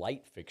from the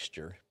light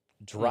fixture,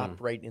 dropped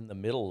right in the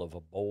middle of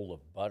a bowl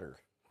of butter,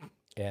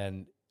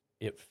 and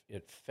it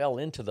fell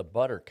into the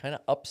butter kind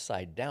of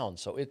upside down.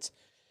 So it's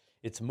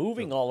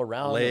moving all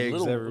around, and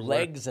little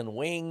legs and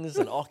wings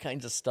and all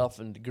kinds of stuff,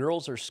 and the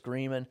girls are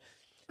screaming.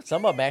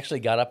 Some of them actually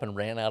got up and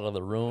ran out of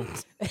the room.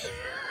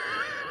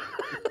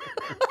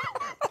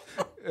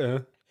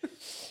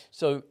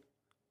 So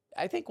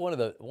I think one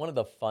of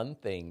the fun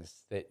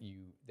things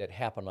that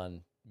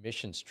happen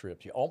missions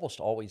trips, you almost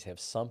always have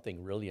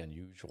something really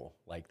unusual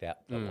like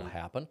that will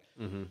happen.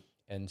 Mm-hmm.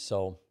 And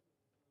so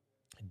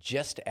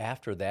just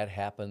after that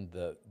happened,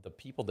 the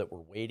people that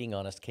were waiting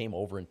on us came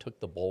over and took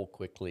the bowl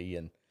quickly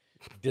and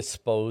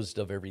disposed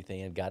of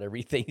everything and got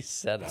everything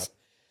set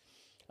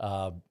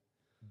up.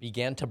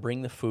 Began to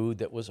bring the food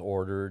that was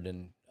ordered,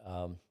 and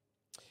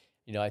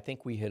I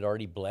think we had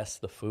already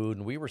blessed the food,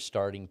 and we were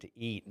starting to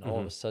eat, and all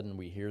of a sudden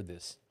we hear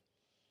this.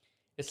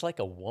 It's like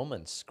a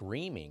woman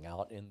screaming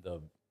out in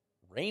the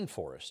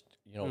rainforest,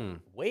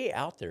 way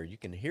out there. You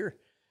can hear.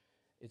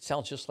 It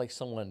sounds just like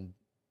someone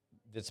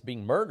that's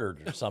being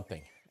murdered or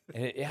something.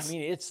 And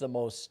it's the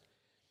most.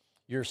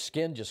 Your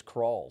skin just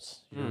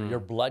crawls. Your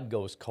blood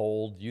goes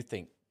cold. You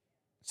think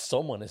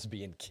someone is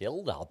being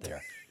killed out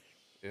there.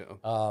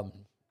 Yeah.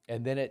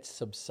 And then it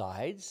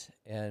subsides,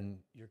 and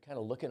you're kind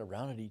of looking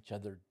around at each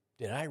other.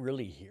 Did I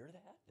really hear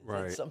that? Is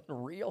Right. that something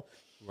real?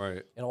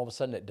 Right. And all of a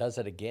sudden it does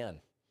it again.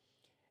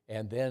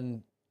 And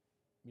then,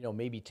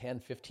 maybe 10,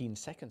 15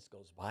 seconds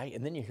goes by,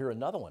 and then you hear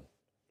another one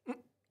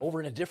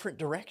over in a different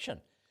direction.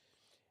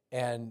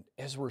 And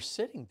as we're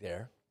sitting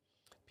there,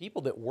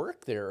 people that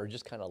work there are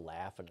just kind of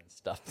laughing and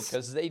stuff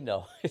because they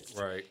know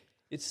Right.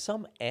 it's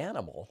some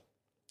animal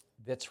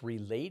that's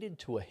related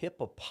to a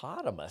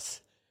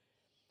hippopotamus,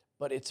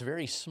 but it's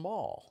very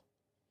small.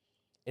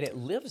 And it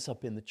lives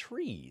up in the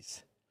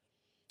trees.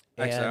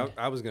 Actually, And-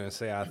 I was going to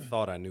say I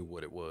thought I knew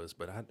what it was,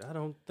 but I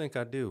don't think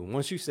I do.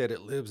 Once you said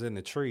it lives in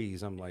the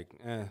trees, I'm like,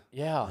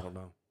 Yeah. I don't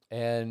know.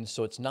 And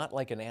so it's not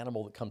like an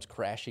animal that comes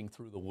crashing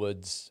through the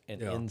woods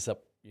and Yeah. ends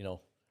up,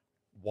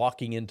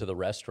 walking into the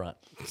restaurant.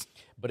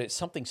 But it's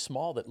something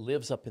small that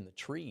lives up in the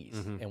trees.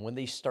 And when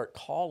they start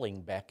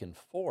calling back and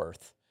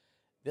forth,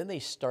 then they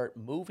start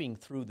moving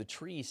through the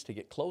trees to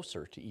get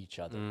closer to each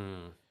other.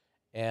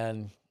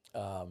 And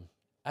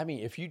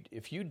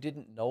if you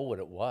didn't know what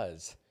it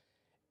was,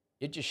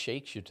 it just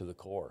shakes you to the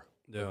core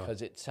Yeah.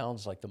 because it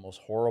sounds like the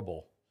most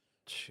horrible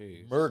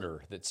Jeez.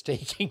 murder that's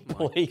taking My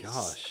place.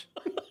 gosh.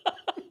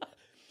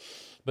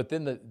 But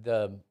then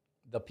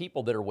the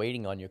people that are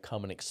waiting on you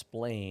come and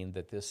explain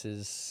that this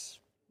is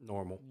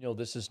Normal.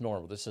 this is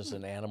normal. This is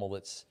an animal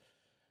that's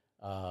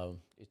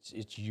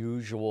it's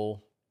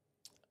usual.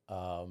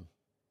 The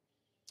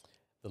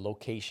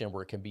location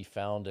where it can be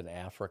found in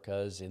Africa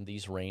is in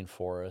these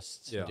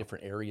rainforests, Yeah. in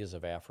different areas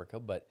of Africa,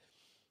 but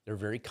they're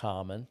very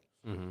common.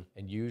 Mm-hmm.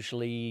 And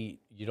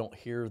usually you don't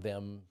hear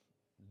them,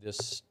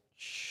 this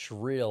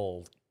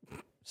shrill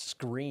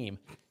scream,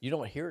 you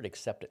don't hear it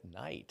except at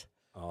night.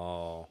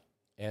 Oh.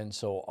 And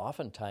so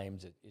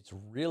oftentimes it's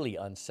really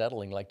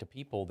unsettling, like to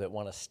people that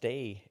want to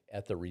stay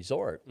at the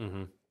resort.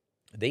 Mm-hmm.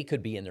 They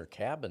could be in their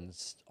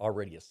cabins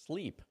already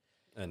asleep,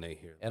 And they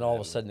hear. and all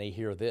of a sudden they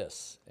hear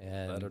this.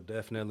 And that'll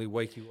definitely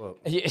wake you up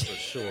Yeah. for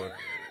sure.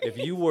 If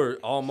you were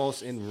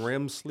almost in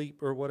REM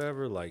sleep or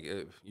whatever, like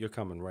you're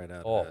coming right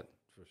out Oh, of that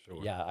for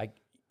sure. yeah, I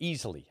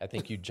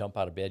think you'd jump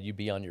out of bed, you'd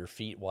be on your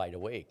feet wide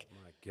awake.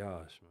 My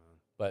gosh, man.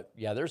 But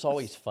yeah, there's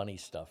always funny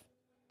stuff.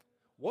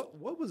 What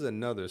was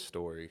another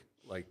story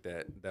like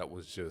that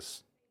was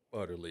just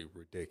utterly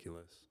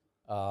ridiculous?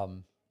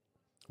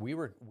 We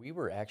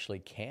were actually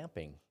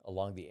camping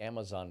along the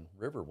Amazon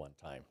River one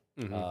time,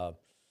 Mhm.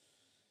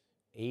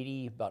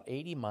 about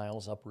 80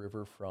 miles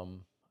upriver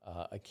from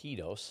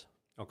Iquitos,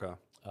 Okay.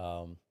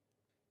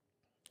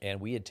 and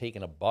we had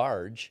taken a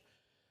barge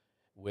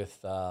with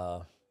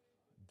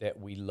that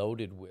we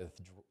loaded with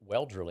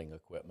well drilling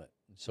equipment.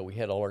 So we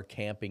had all our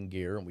camping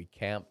gear, and we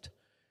camped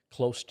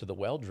close to the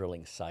well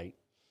drilling site.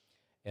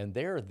 And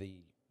there,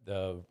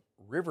 the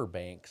river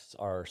banks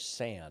are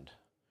sand,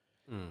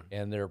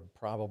 and they're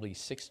probably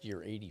 60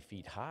 or 80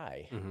 feet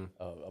high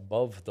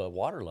above the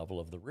water level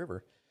of the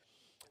river.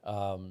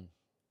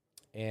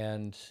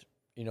 And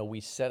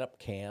we set up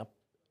camp.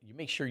 You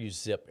make sure you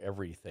zip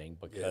everything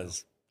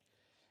because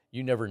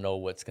you never know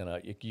what's gonna.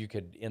 You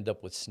could end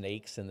up with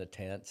snakes in the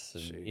tents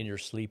and in your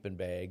sleeping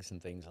bags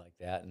and things like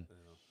that. And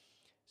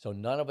so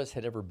none of us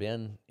had ever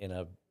been in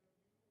a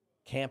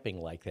camping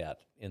like that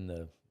in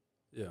the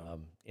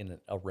in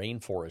a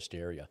rainforest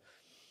area.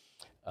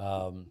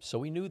 So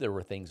we knew there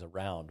were things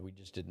around. We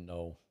just didn't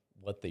know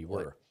what they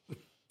were.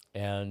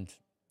 And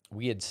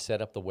we had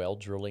set up the well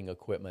drilling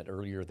equipment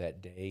earlier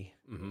that day,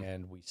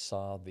 and we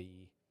saw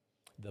the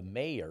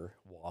mayor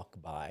walk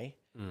by.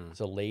 It's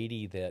a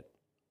lady that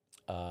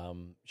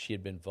she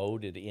had been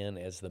voted in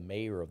as the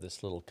mayor of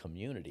this little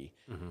community.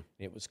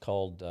 It was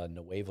called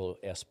Nuevo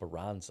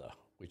Esperanza,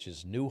 which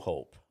is New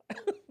Hope,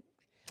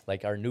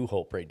 like our New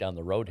Hope right down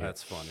the road here.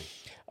 That's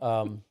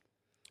funny.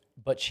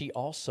 But she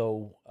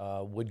also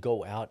would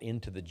go out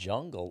into the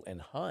jungle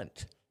and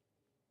hunt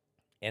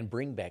and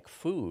bring back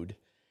food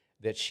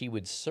that she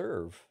would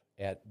serve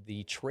at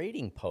the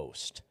trading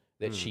post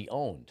that she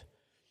owned.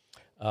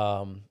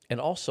 And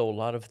also a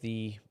lot of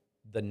the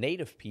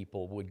native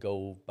people would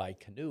go by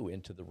canoe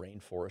into the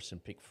rainforest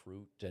and pick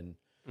fruit and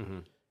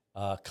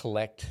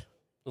collect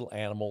little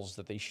animals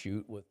that they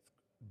shoot with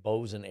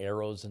bows and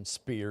arrows and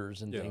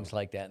spears and things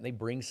like that. And they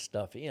bring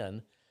stuff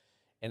in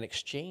and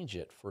exchange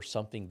it for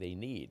something they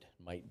need.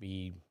 Might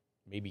be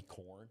maybe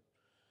corn,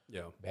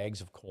 Yeah.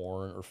 bags of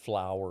corn or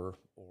flour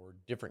or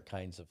different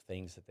kinds of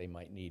things that they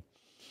might need.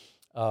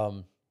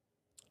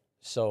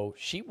 So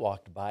she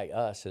walked by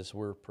us as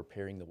we're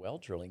preparing the well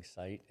drilling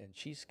site, and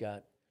she's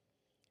got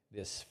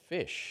this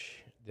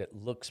fish that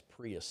looks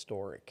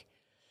prehistoric.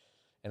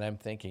 And I'm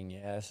thinking,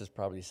 yeah, this is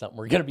probably something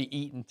we're going to be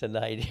eating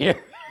tonight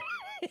here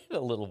in a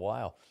little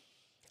while.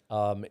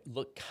 It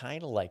looked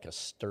kind of like a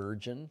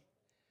sturgeon.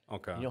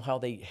 Okay. You know how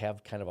they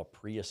have kind of a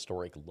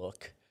prehistoric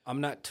look? I'm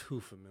not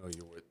too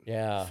familiar with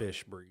Yeah.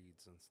 fish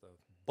breeds and stuff,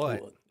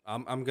 but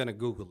I'm gonna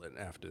Google it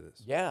after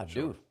this. Yeah,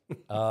 Sure.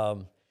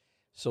 do.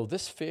 So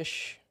this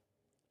fish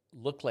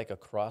looked like a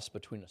cross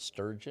between a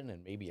sturgeon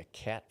and maybe a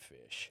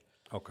catfish.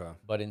 Okay.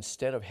 But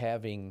instead of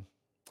having,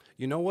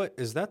 You know what?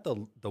 Is that the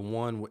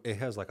one? It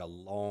has like a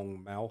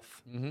long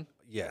mouth.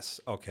 Yes.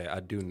 Okay, I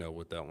do know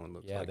what that one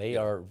looks yeah, like. they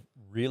are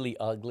really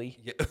ugly.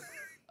 Yeah.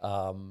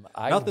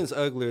 I Nothing's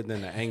uglier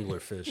than the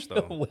anglerfish,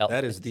 though. Well,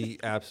 that is the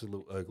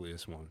absolute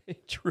ugliest one.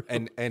 True.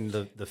 And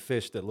the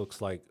fish that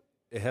looks like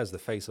it has the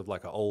face of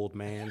like an old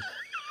man.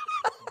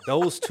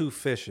 Those two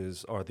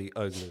fishes are the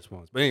ugliest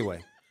ones. But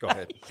anyway, go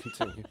ahead.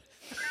 Continue.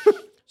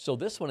 So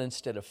this one,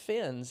 instead of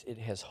fins, it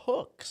has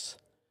hooks.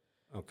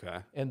 Okay.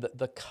 And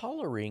the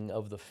coloring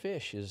of the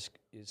fish is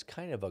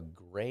kind of a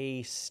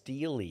gray,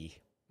 steely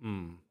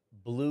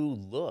blue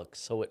look.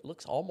 So it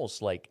looks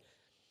almost like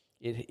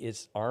it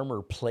is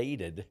armor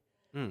plated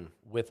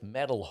with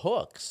metal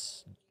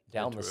hooks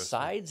down the Interesting.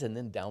 sides and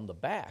then down the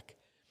back.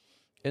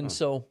 And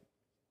so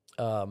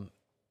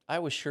I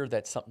was sure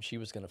that's something she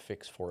was going to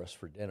fix for us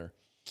for dinner.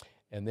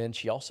 And then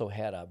she also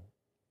had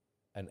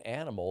an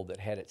animal that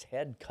had its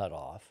head cut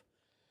off.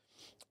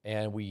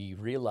 And we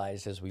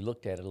realized as we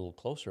looked at it a little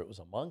closer, it was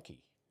a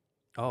monkey.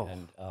 Oh.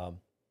 And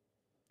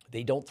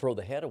they don't throw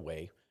the head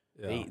away.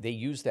 Yeah. They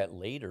use that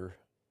later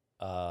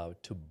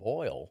to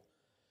boil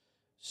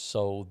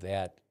so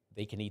that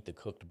they can eat the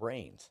cooked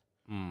brains.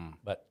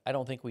 But I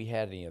don't think we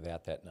had any of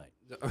that night.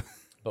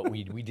 But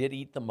we did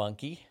eat the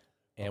monkey,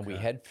 and we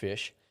had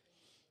fish.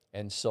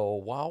 And so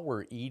while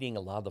we're eating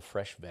a lot of the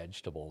fresh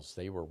vegetables,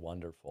 they were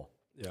wonderful.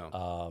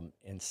 Yeah.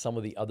 And some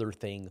of the other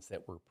things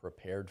that were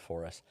prepared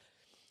for us.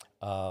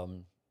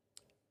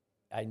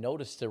 I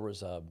noticed there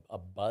was a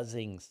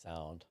buzzing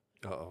sound,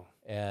 Uh-oh.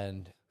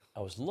 and I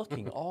was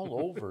looking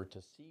all over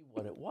to see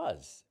what it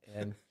was.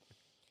 And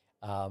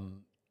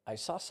I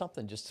saw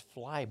something just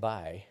fly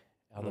by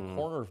out of the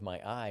corner of my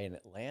eye, and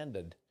it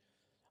landed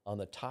on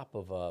the top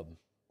of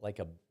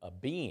a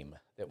beam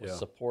that was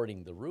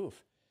supporting the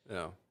roof.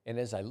 Yeah. And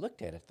as I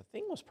looked at it, the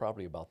thing was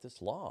probably about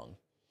this long.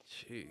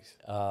 Jeez.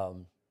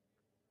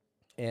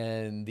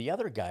 And the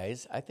other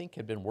guys, I think,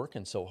 had been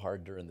working so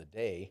hard during the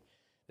day.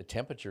 The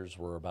temperatures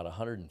were about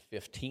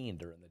 115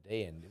 during the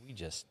day, and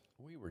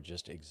we were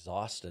just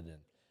exhausted and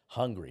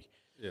hungry.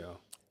 Yeah.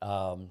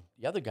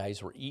 The other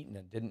guys were eating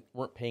and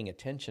weren't paying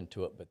attention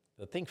to it, but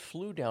the thing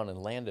flew down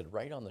and landed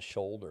right on the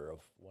shoulder of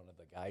one of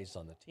the guys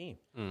on the team.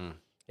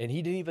 And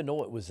he didn't even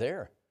know it was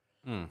there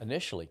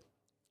initially.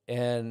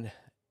 And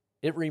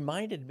it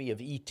reminded me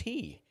of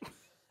E.T.,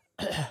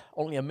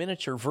 only a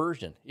miniature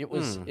version.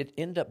 It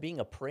ended up being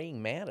a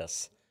praying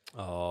mantis.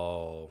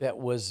 Oh. That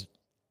was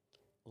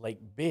like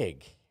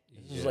big.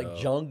 It was like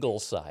jungle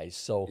size.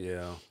 So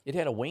it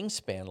had a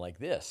wingspan like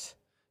this.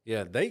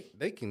 Yeah,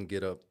 they can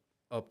get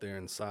up there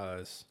in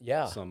size.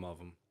 Yeah. Some of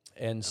them.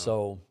 And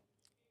so,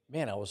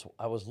 man, I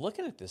was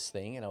looking at this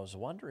thing and I was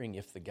wondering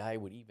if the guy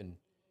would even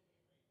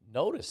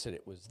notice that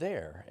it was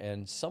there.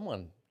 And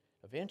someone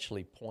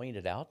eventually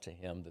pointed out to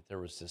him that there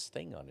was this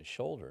thing on his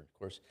shoulder. Of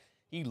course,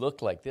 he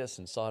looked like this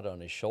and saw it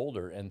on his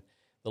shoulder, and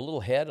the little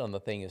head on the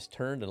thing is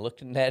turned and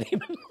looking at him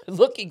and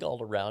looking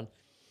all around.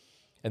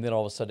 And then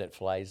all of a sudden it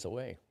flies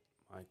away.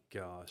 My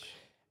gosh.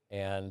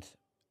 And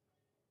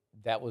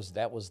that was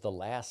the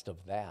last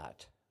of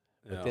that.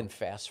 But then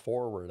fast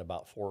forward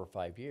about 4 or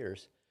 5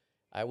 years,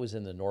 I was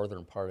in the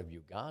northern part of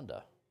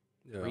Uganda,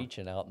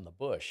 reaching out in the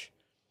bush.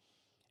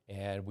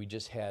 And we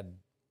just had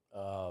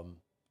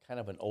kind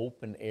of an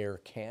open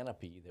air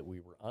canopy that we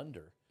were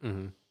under.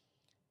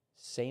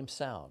 Same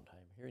sound.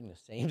 I'm hearing the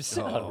same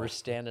sound. We're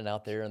standing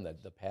out there, and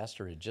the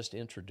pastor had just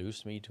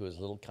introduced me to his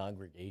little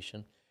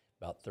congregation,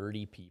 about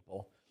 30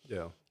 people.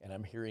 Yeah. And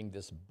I'm hearing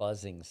this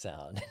buzzing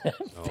sound.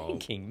 I'm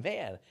thinking,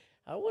 man,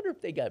 I wonder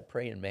if they got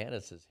praying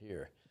mantises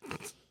here.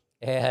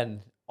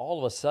 And all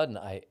of a sudden,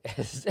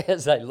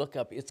 as I look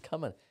up, it's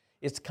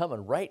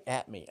coming right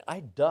at me.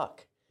 I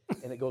duck,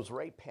 and it goes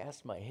right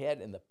past my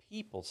head, and the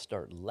people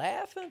start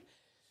laughing.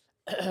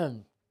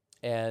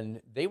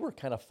 And they were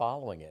kind of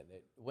following it.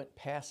 It went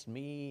past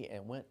me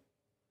and went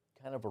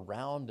kind of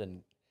around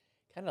and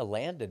kind of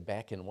landed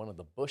back in one of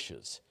the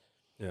bushes.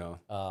 Yeah.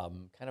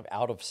 Kind of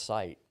out of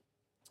sight.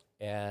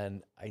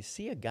 And I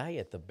see a guy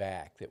at the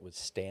back that was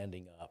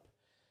standing up,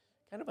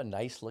 kind of a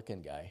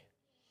nice-looking guy.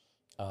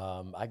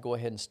 I go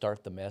ahead and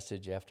start the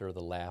message after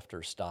the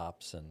laughter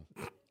stops, and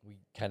we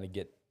kind of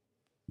get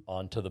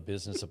onto the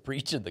business of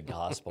preaching the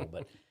gospel.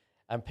 But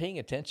I'm paying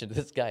attention to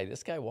this guy.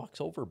 This guy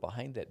walks over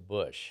behind that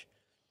bush,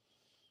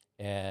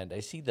 and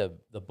I see the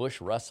bush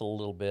rustle a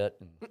little bit,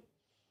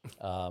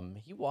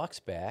 He walks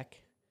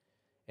back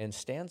and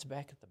stands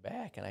back at the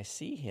back, and I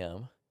see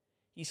him.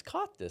 He's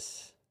caught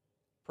this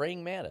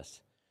praying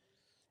mantis,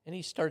 and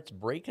he starts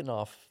breaking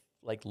off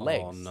like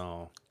legs Oh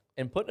no.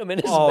 and putting them in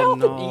his Oh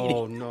mouth and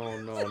eating.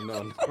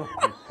 no.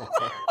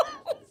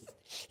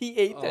 He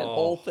ate that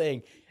whole Oh.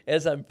 thing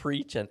as I'm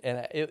preaching,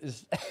 and it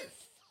was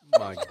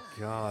My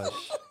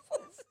gosh.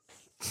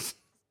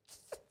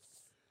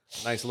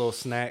 Nice little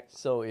snack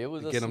so it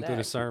was to a get him through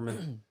the snack.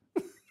 sermon.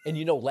 And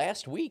you know,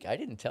 last week I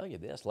didn't tell you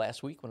this.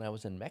 Last week when I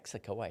was in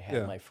Mexico, I had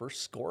Yeah. my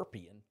first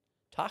scorpion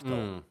taco.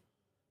 Mm.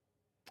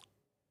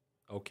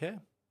 Okay.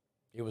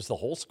 It was the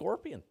whole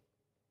scorpion.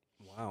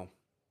 Wow.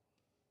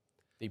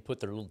 They put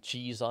their little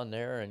cheese on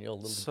there and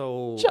little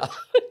So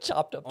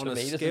chopped up on a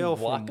tomatoes and scale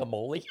from-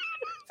 guacamole.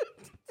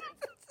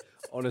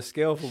 on a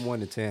scale from 1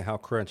 to 10, how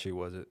crunchy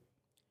was it?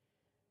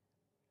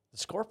 The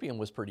scorpion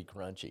was pretty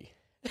crunchy.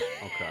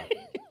 Okay.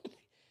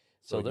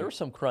 So So there you- was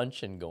some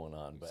crunching going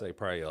on, but Say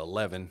probably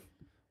 11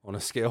 on a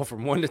scale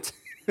from 1 to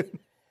 10.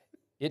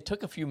 it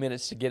took a few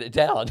minutes to get it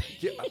down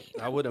Yeah,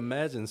 I would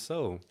imagine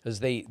so. because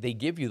they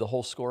give you the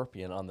whole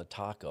scorpion on the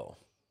taco.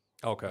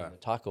 Okay. And the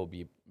taco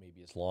be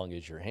maybe as long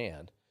as your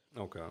hand,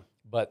 Okay.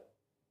 but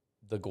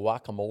the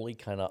guacamole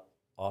kind of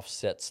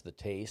offsets the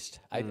taste.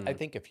 I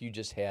think if you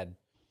just had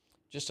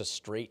just a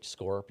straight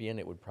scorpion,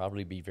 it would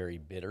probably be very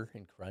bitter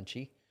and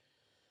crunchy.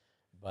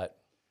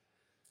 But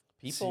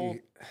people,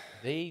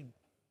 they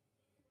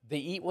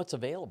eat what's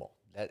available.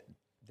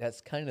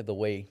 That's kind of the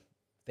way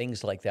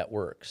things like that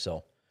work.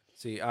 So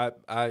See,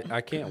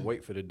 I can't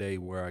wait for the day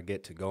where I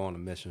get to go on a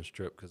mission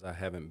trip because I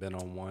haven't been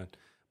on one.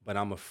 But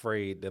I'm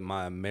afraid that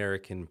my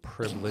American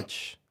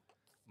privilege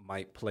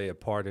might play a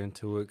part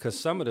into it. Because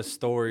some of the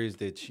stories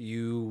that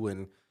you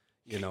and,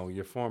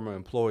 your former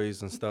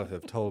employees and stuff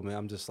have told me,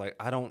 I'm just like,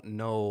 I don't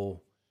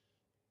know.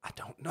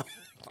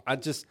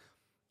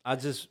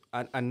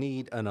 I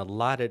need an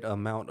allotted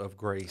amount of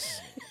grace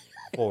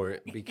for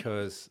it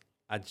because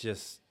I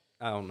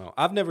don't know.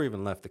 I've never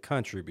even left the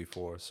country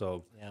before,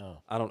 so yeah,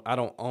 I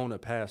don't own a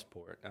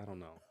passport. I don't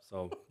know.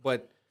 So,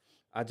 but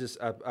I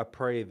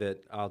pray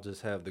that I'll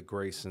just have the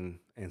grace and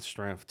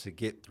strength to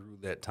get through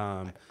that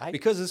time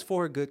because it's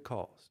for a good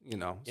cause, It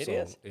so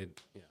is.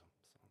 Yeah.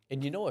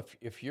 and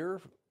if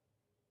you're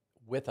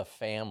with a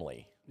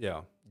family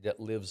Yeah. that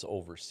lives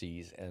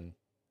overseas, and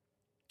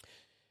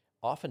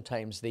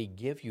oftentimes they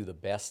give you the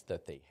best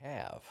that they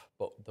have,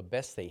 but the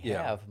best they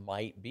Yeah. have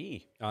might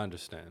be I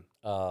understand.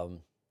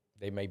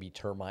 they may be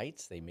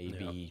termites, they may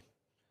be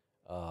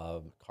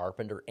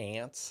carpenter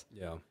ants,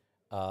 Yeah.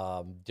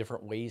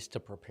 different ways to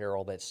prepare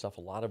all that stuff.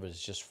 A lot of it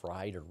is just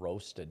fried or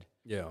roasted.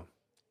 Yeah.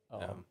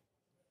 Yeah.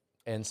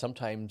 And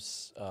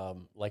sometimes,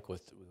 like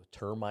with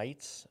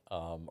termites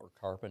or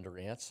carpenter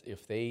ants,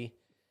 if they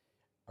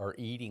are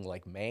eating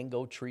like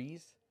mango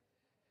trees,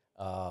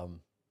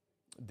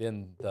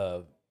 then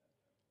the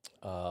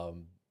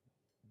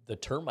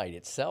termite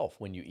itself,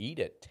 when you eat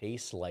it,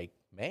 tastes like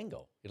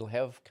mango. It'll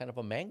have kind of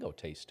a mango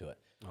taste to it.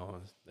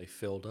 Oh, they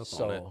filled up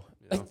So,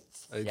 on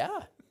it.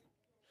 yeah.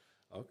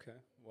 Okay.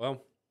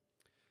 Well,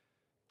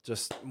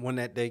 just when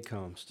that day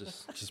comes,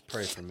 just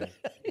pray for me.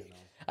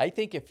 I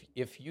think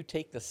if you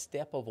take the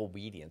step of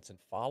obedience and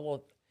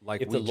follow,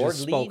 Like if we the Lord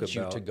just spoke leads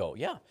you about to go,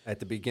 yeah, at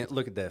the beginning,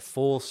 look at that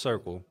full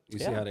circle. You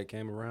see Yeah. how that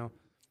came around?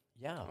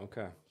 yeah.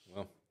 Okay.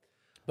 Well,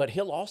 But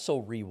He'll also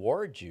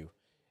reward you.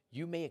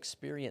 You may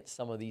experience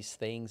some of these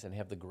things and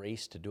have the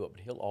grace to do it,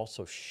 but He'll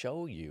also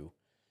show you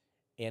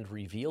and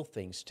reveal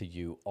things to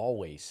you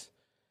always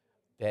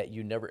that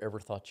you never ever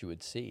thought you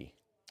would see.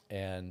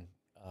 And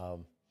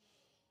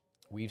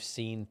we've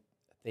seen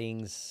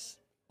things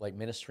like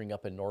ministering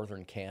up in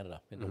northern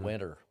Canada in the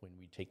winter when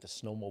we take the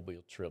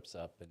snowmobile trips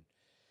up, and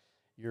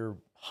you're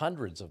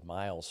hundreds of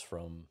miles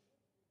from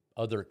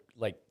other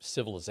like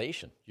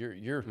civilization.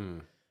 You're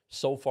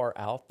so far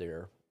out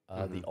there.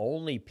 The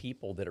only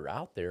people that are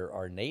out there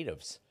are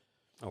natives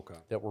okay.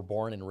 that were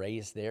born and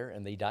raised there,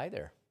 and they die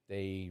there.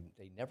 They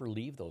never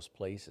leave those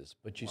places.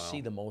 But you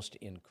see the most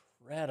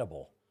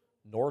incredible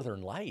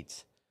northern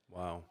lights.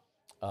 Wow.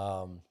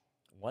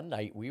 One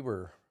night we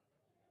were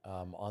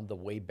on the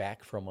way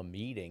back from a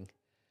meeting,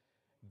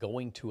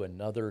 going to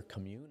another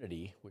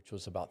community, which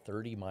was about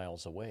 30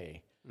 miles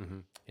away.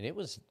 And it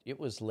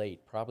was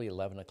late, probably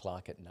 11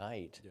 o'clock at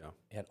night. Yeah.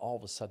 And all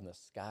of a sudden the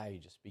sky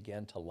just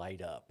began to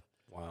light up.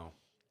 Wow.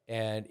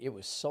 And it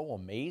was so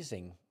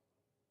amazing.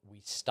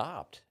 We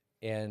stopped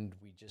and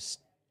we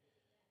just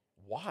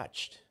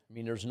watched. I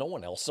mean, there's no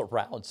one else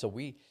around, so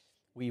we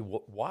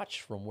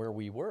watched from where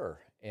we were.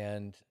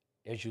 And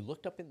as you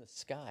looked up in the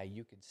sky,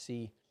 you could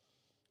see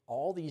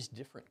all these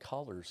different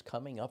colors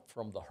coming up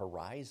from the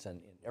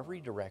horizon in every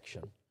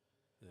direction.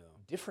 Yeah.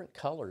 Different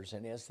colors,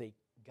 and as they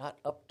got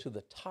up to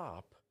the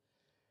top,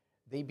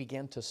 they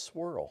began to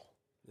swirl.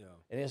 Yeah.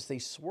 And as they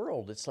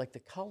swirled, it's like the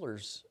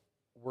colors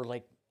were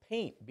like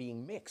paint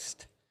being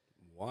mixed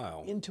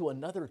Wow. into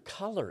another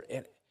color.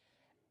 And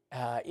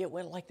it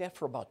went like that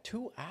for about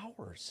 2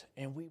 hours,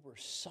 and we were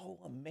so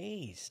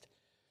amazed.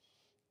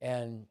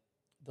 And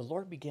the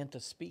Lord began to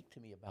speak to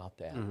me about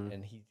that.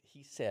 And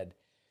he said,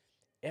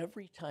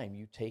 every time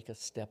you take a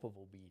step of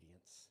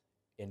obedience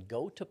and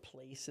go to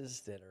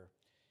places that are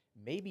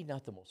maybe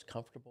not the most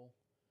comfortable,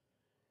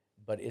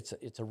 but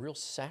it's a real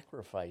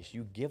sacrifice.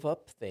 You give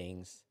up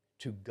things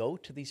to go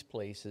to these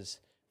places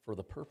for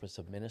the purpose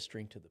of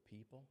ministering to the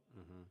people.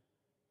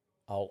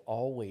 I'll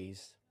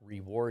always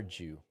reward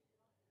you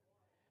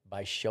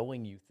by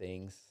showing you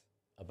things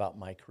about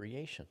my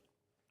creation.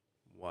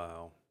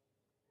 Wow.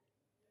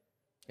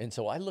 And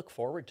so I look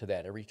forward to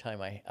that every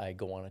time I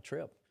go on a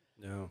trip.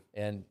 Yeah.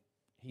 And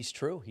he's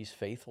true. He's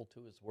faithful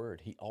to his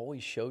word. He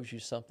always shows you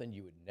something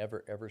you would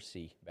never, ever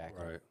see back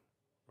home.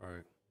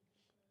 Right.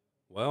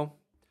 Well,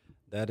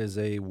 that is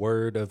a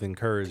word of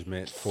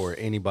encouragement for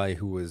anybody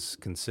who is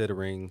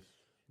considering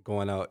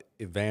going out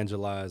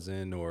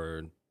evangelizing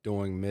or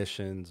doing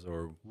missions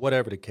or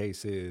whatever the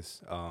case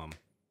is.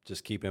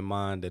 Just keep in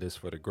mind that it's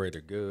for the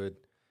greater good,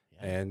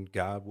 and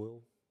God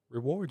will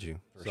reward you.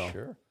 For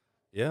sure.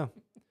 Yeah.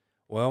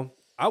 Well,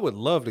 I would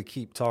love to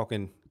keep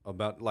talking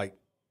about, like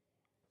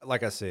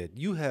I said,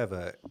 you have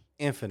an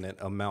infinite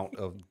amount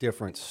of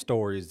different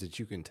stories that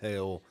you can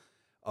tell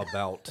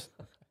about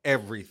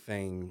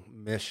everything,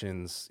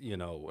 missions,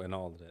 and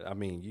all of that. I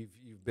mean,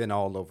 you've been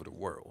all over the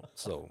world,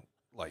 so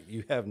like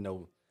you have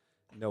no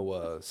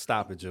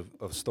stoppage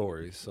of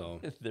stories.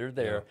 So They're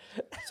there.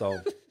 yeah.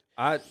 So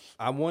I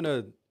want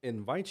to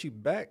invite you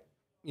back.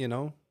 I I'd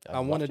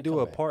want love to to do come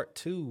a back. part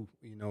 2.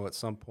 At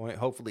some point.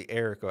 Hopefully,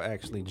 Eric will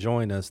actually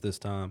join us this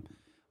time.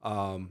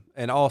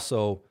 And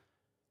also,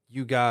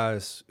 you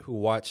guys who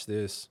watch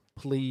this,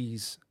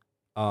 please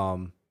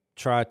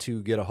try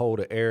to get a hold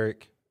of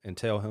Eric and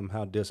tell him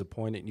how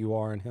disappointed you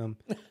are in him,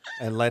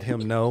 and let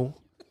him know.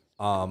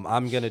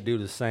 I'm gonna do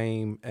the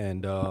same,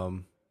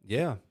 and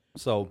yeah.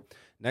 So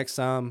next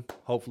time,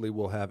 hopefully,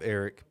 we'll have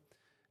Eric,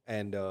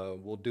 and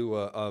we'll do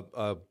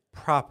a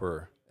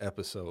proper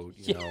episode,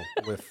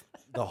 with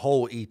the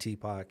whole ET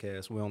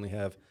podcast. We only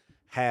have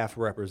half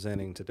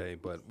representing today,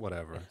 but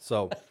whatever.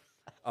 So,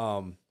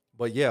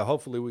 but yeah,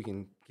 hopefully we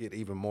can get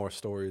even more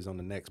stories on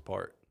the next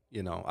part.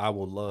 I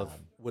would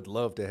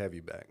love to have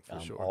you back for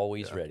I'm sure.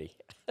 always ready.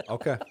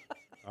 Okay.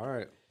 All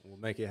right. We'll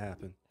make it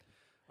happen.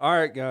 All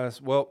right,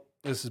 guys. Well,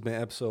 this has been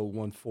episode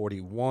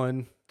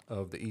 141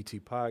 of the ET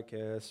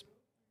podcast.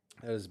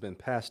 That has been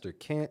Pastor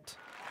Kent.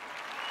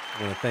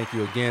 I want to thank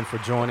you again for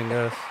joining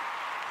us.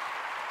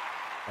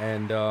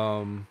 And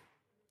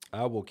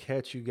I will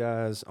catch you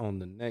guys on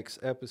the next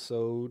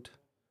episode.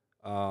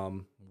 I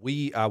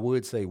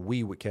would say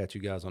we would catch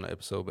you guys on the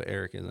episode, but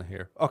Eric isn't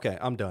here. Okay,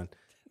 I'm done.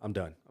 I'm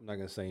not going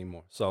to say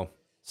anymore. So,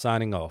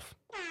 signing off.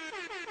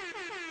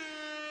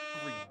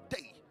 Every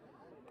day.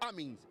 I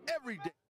mean, every day.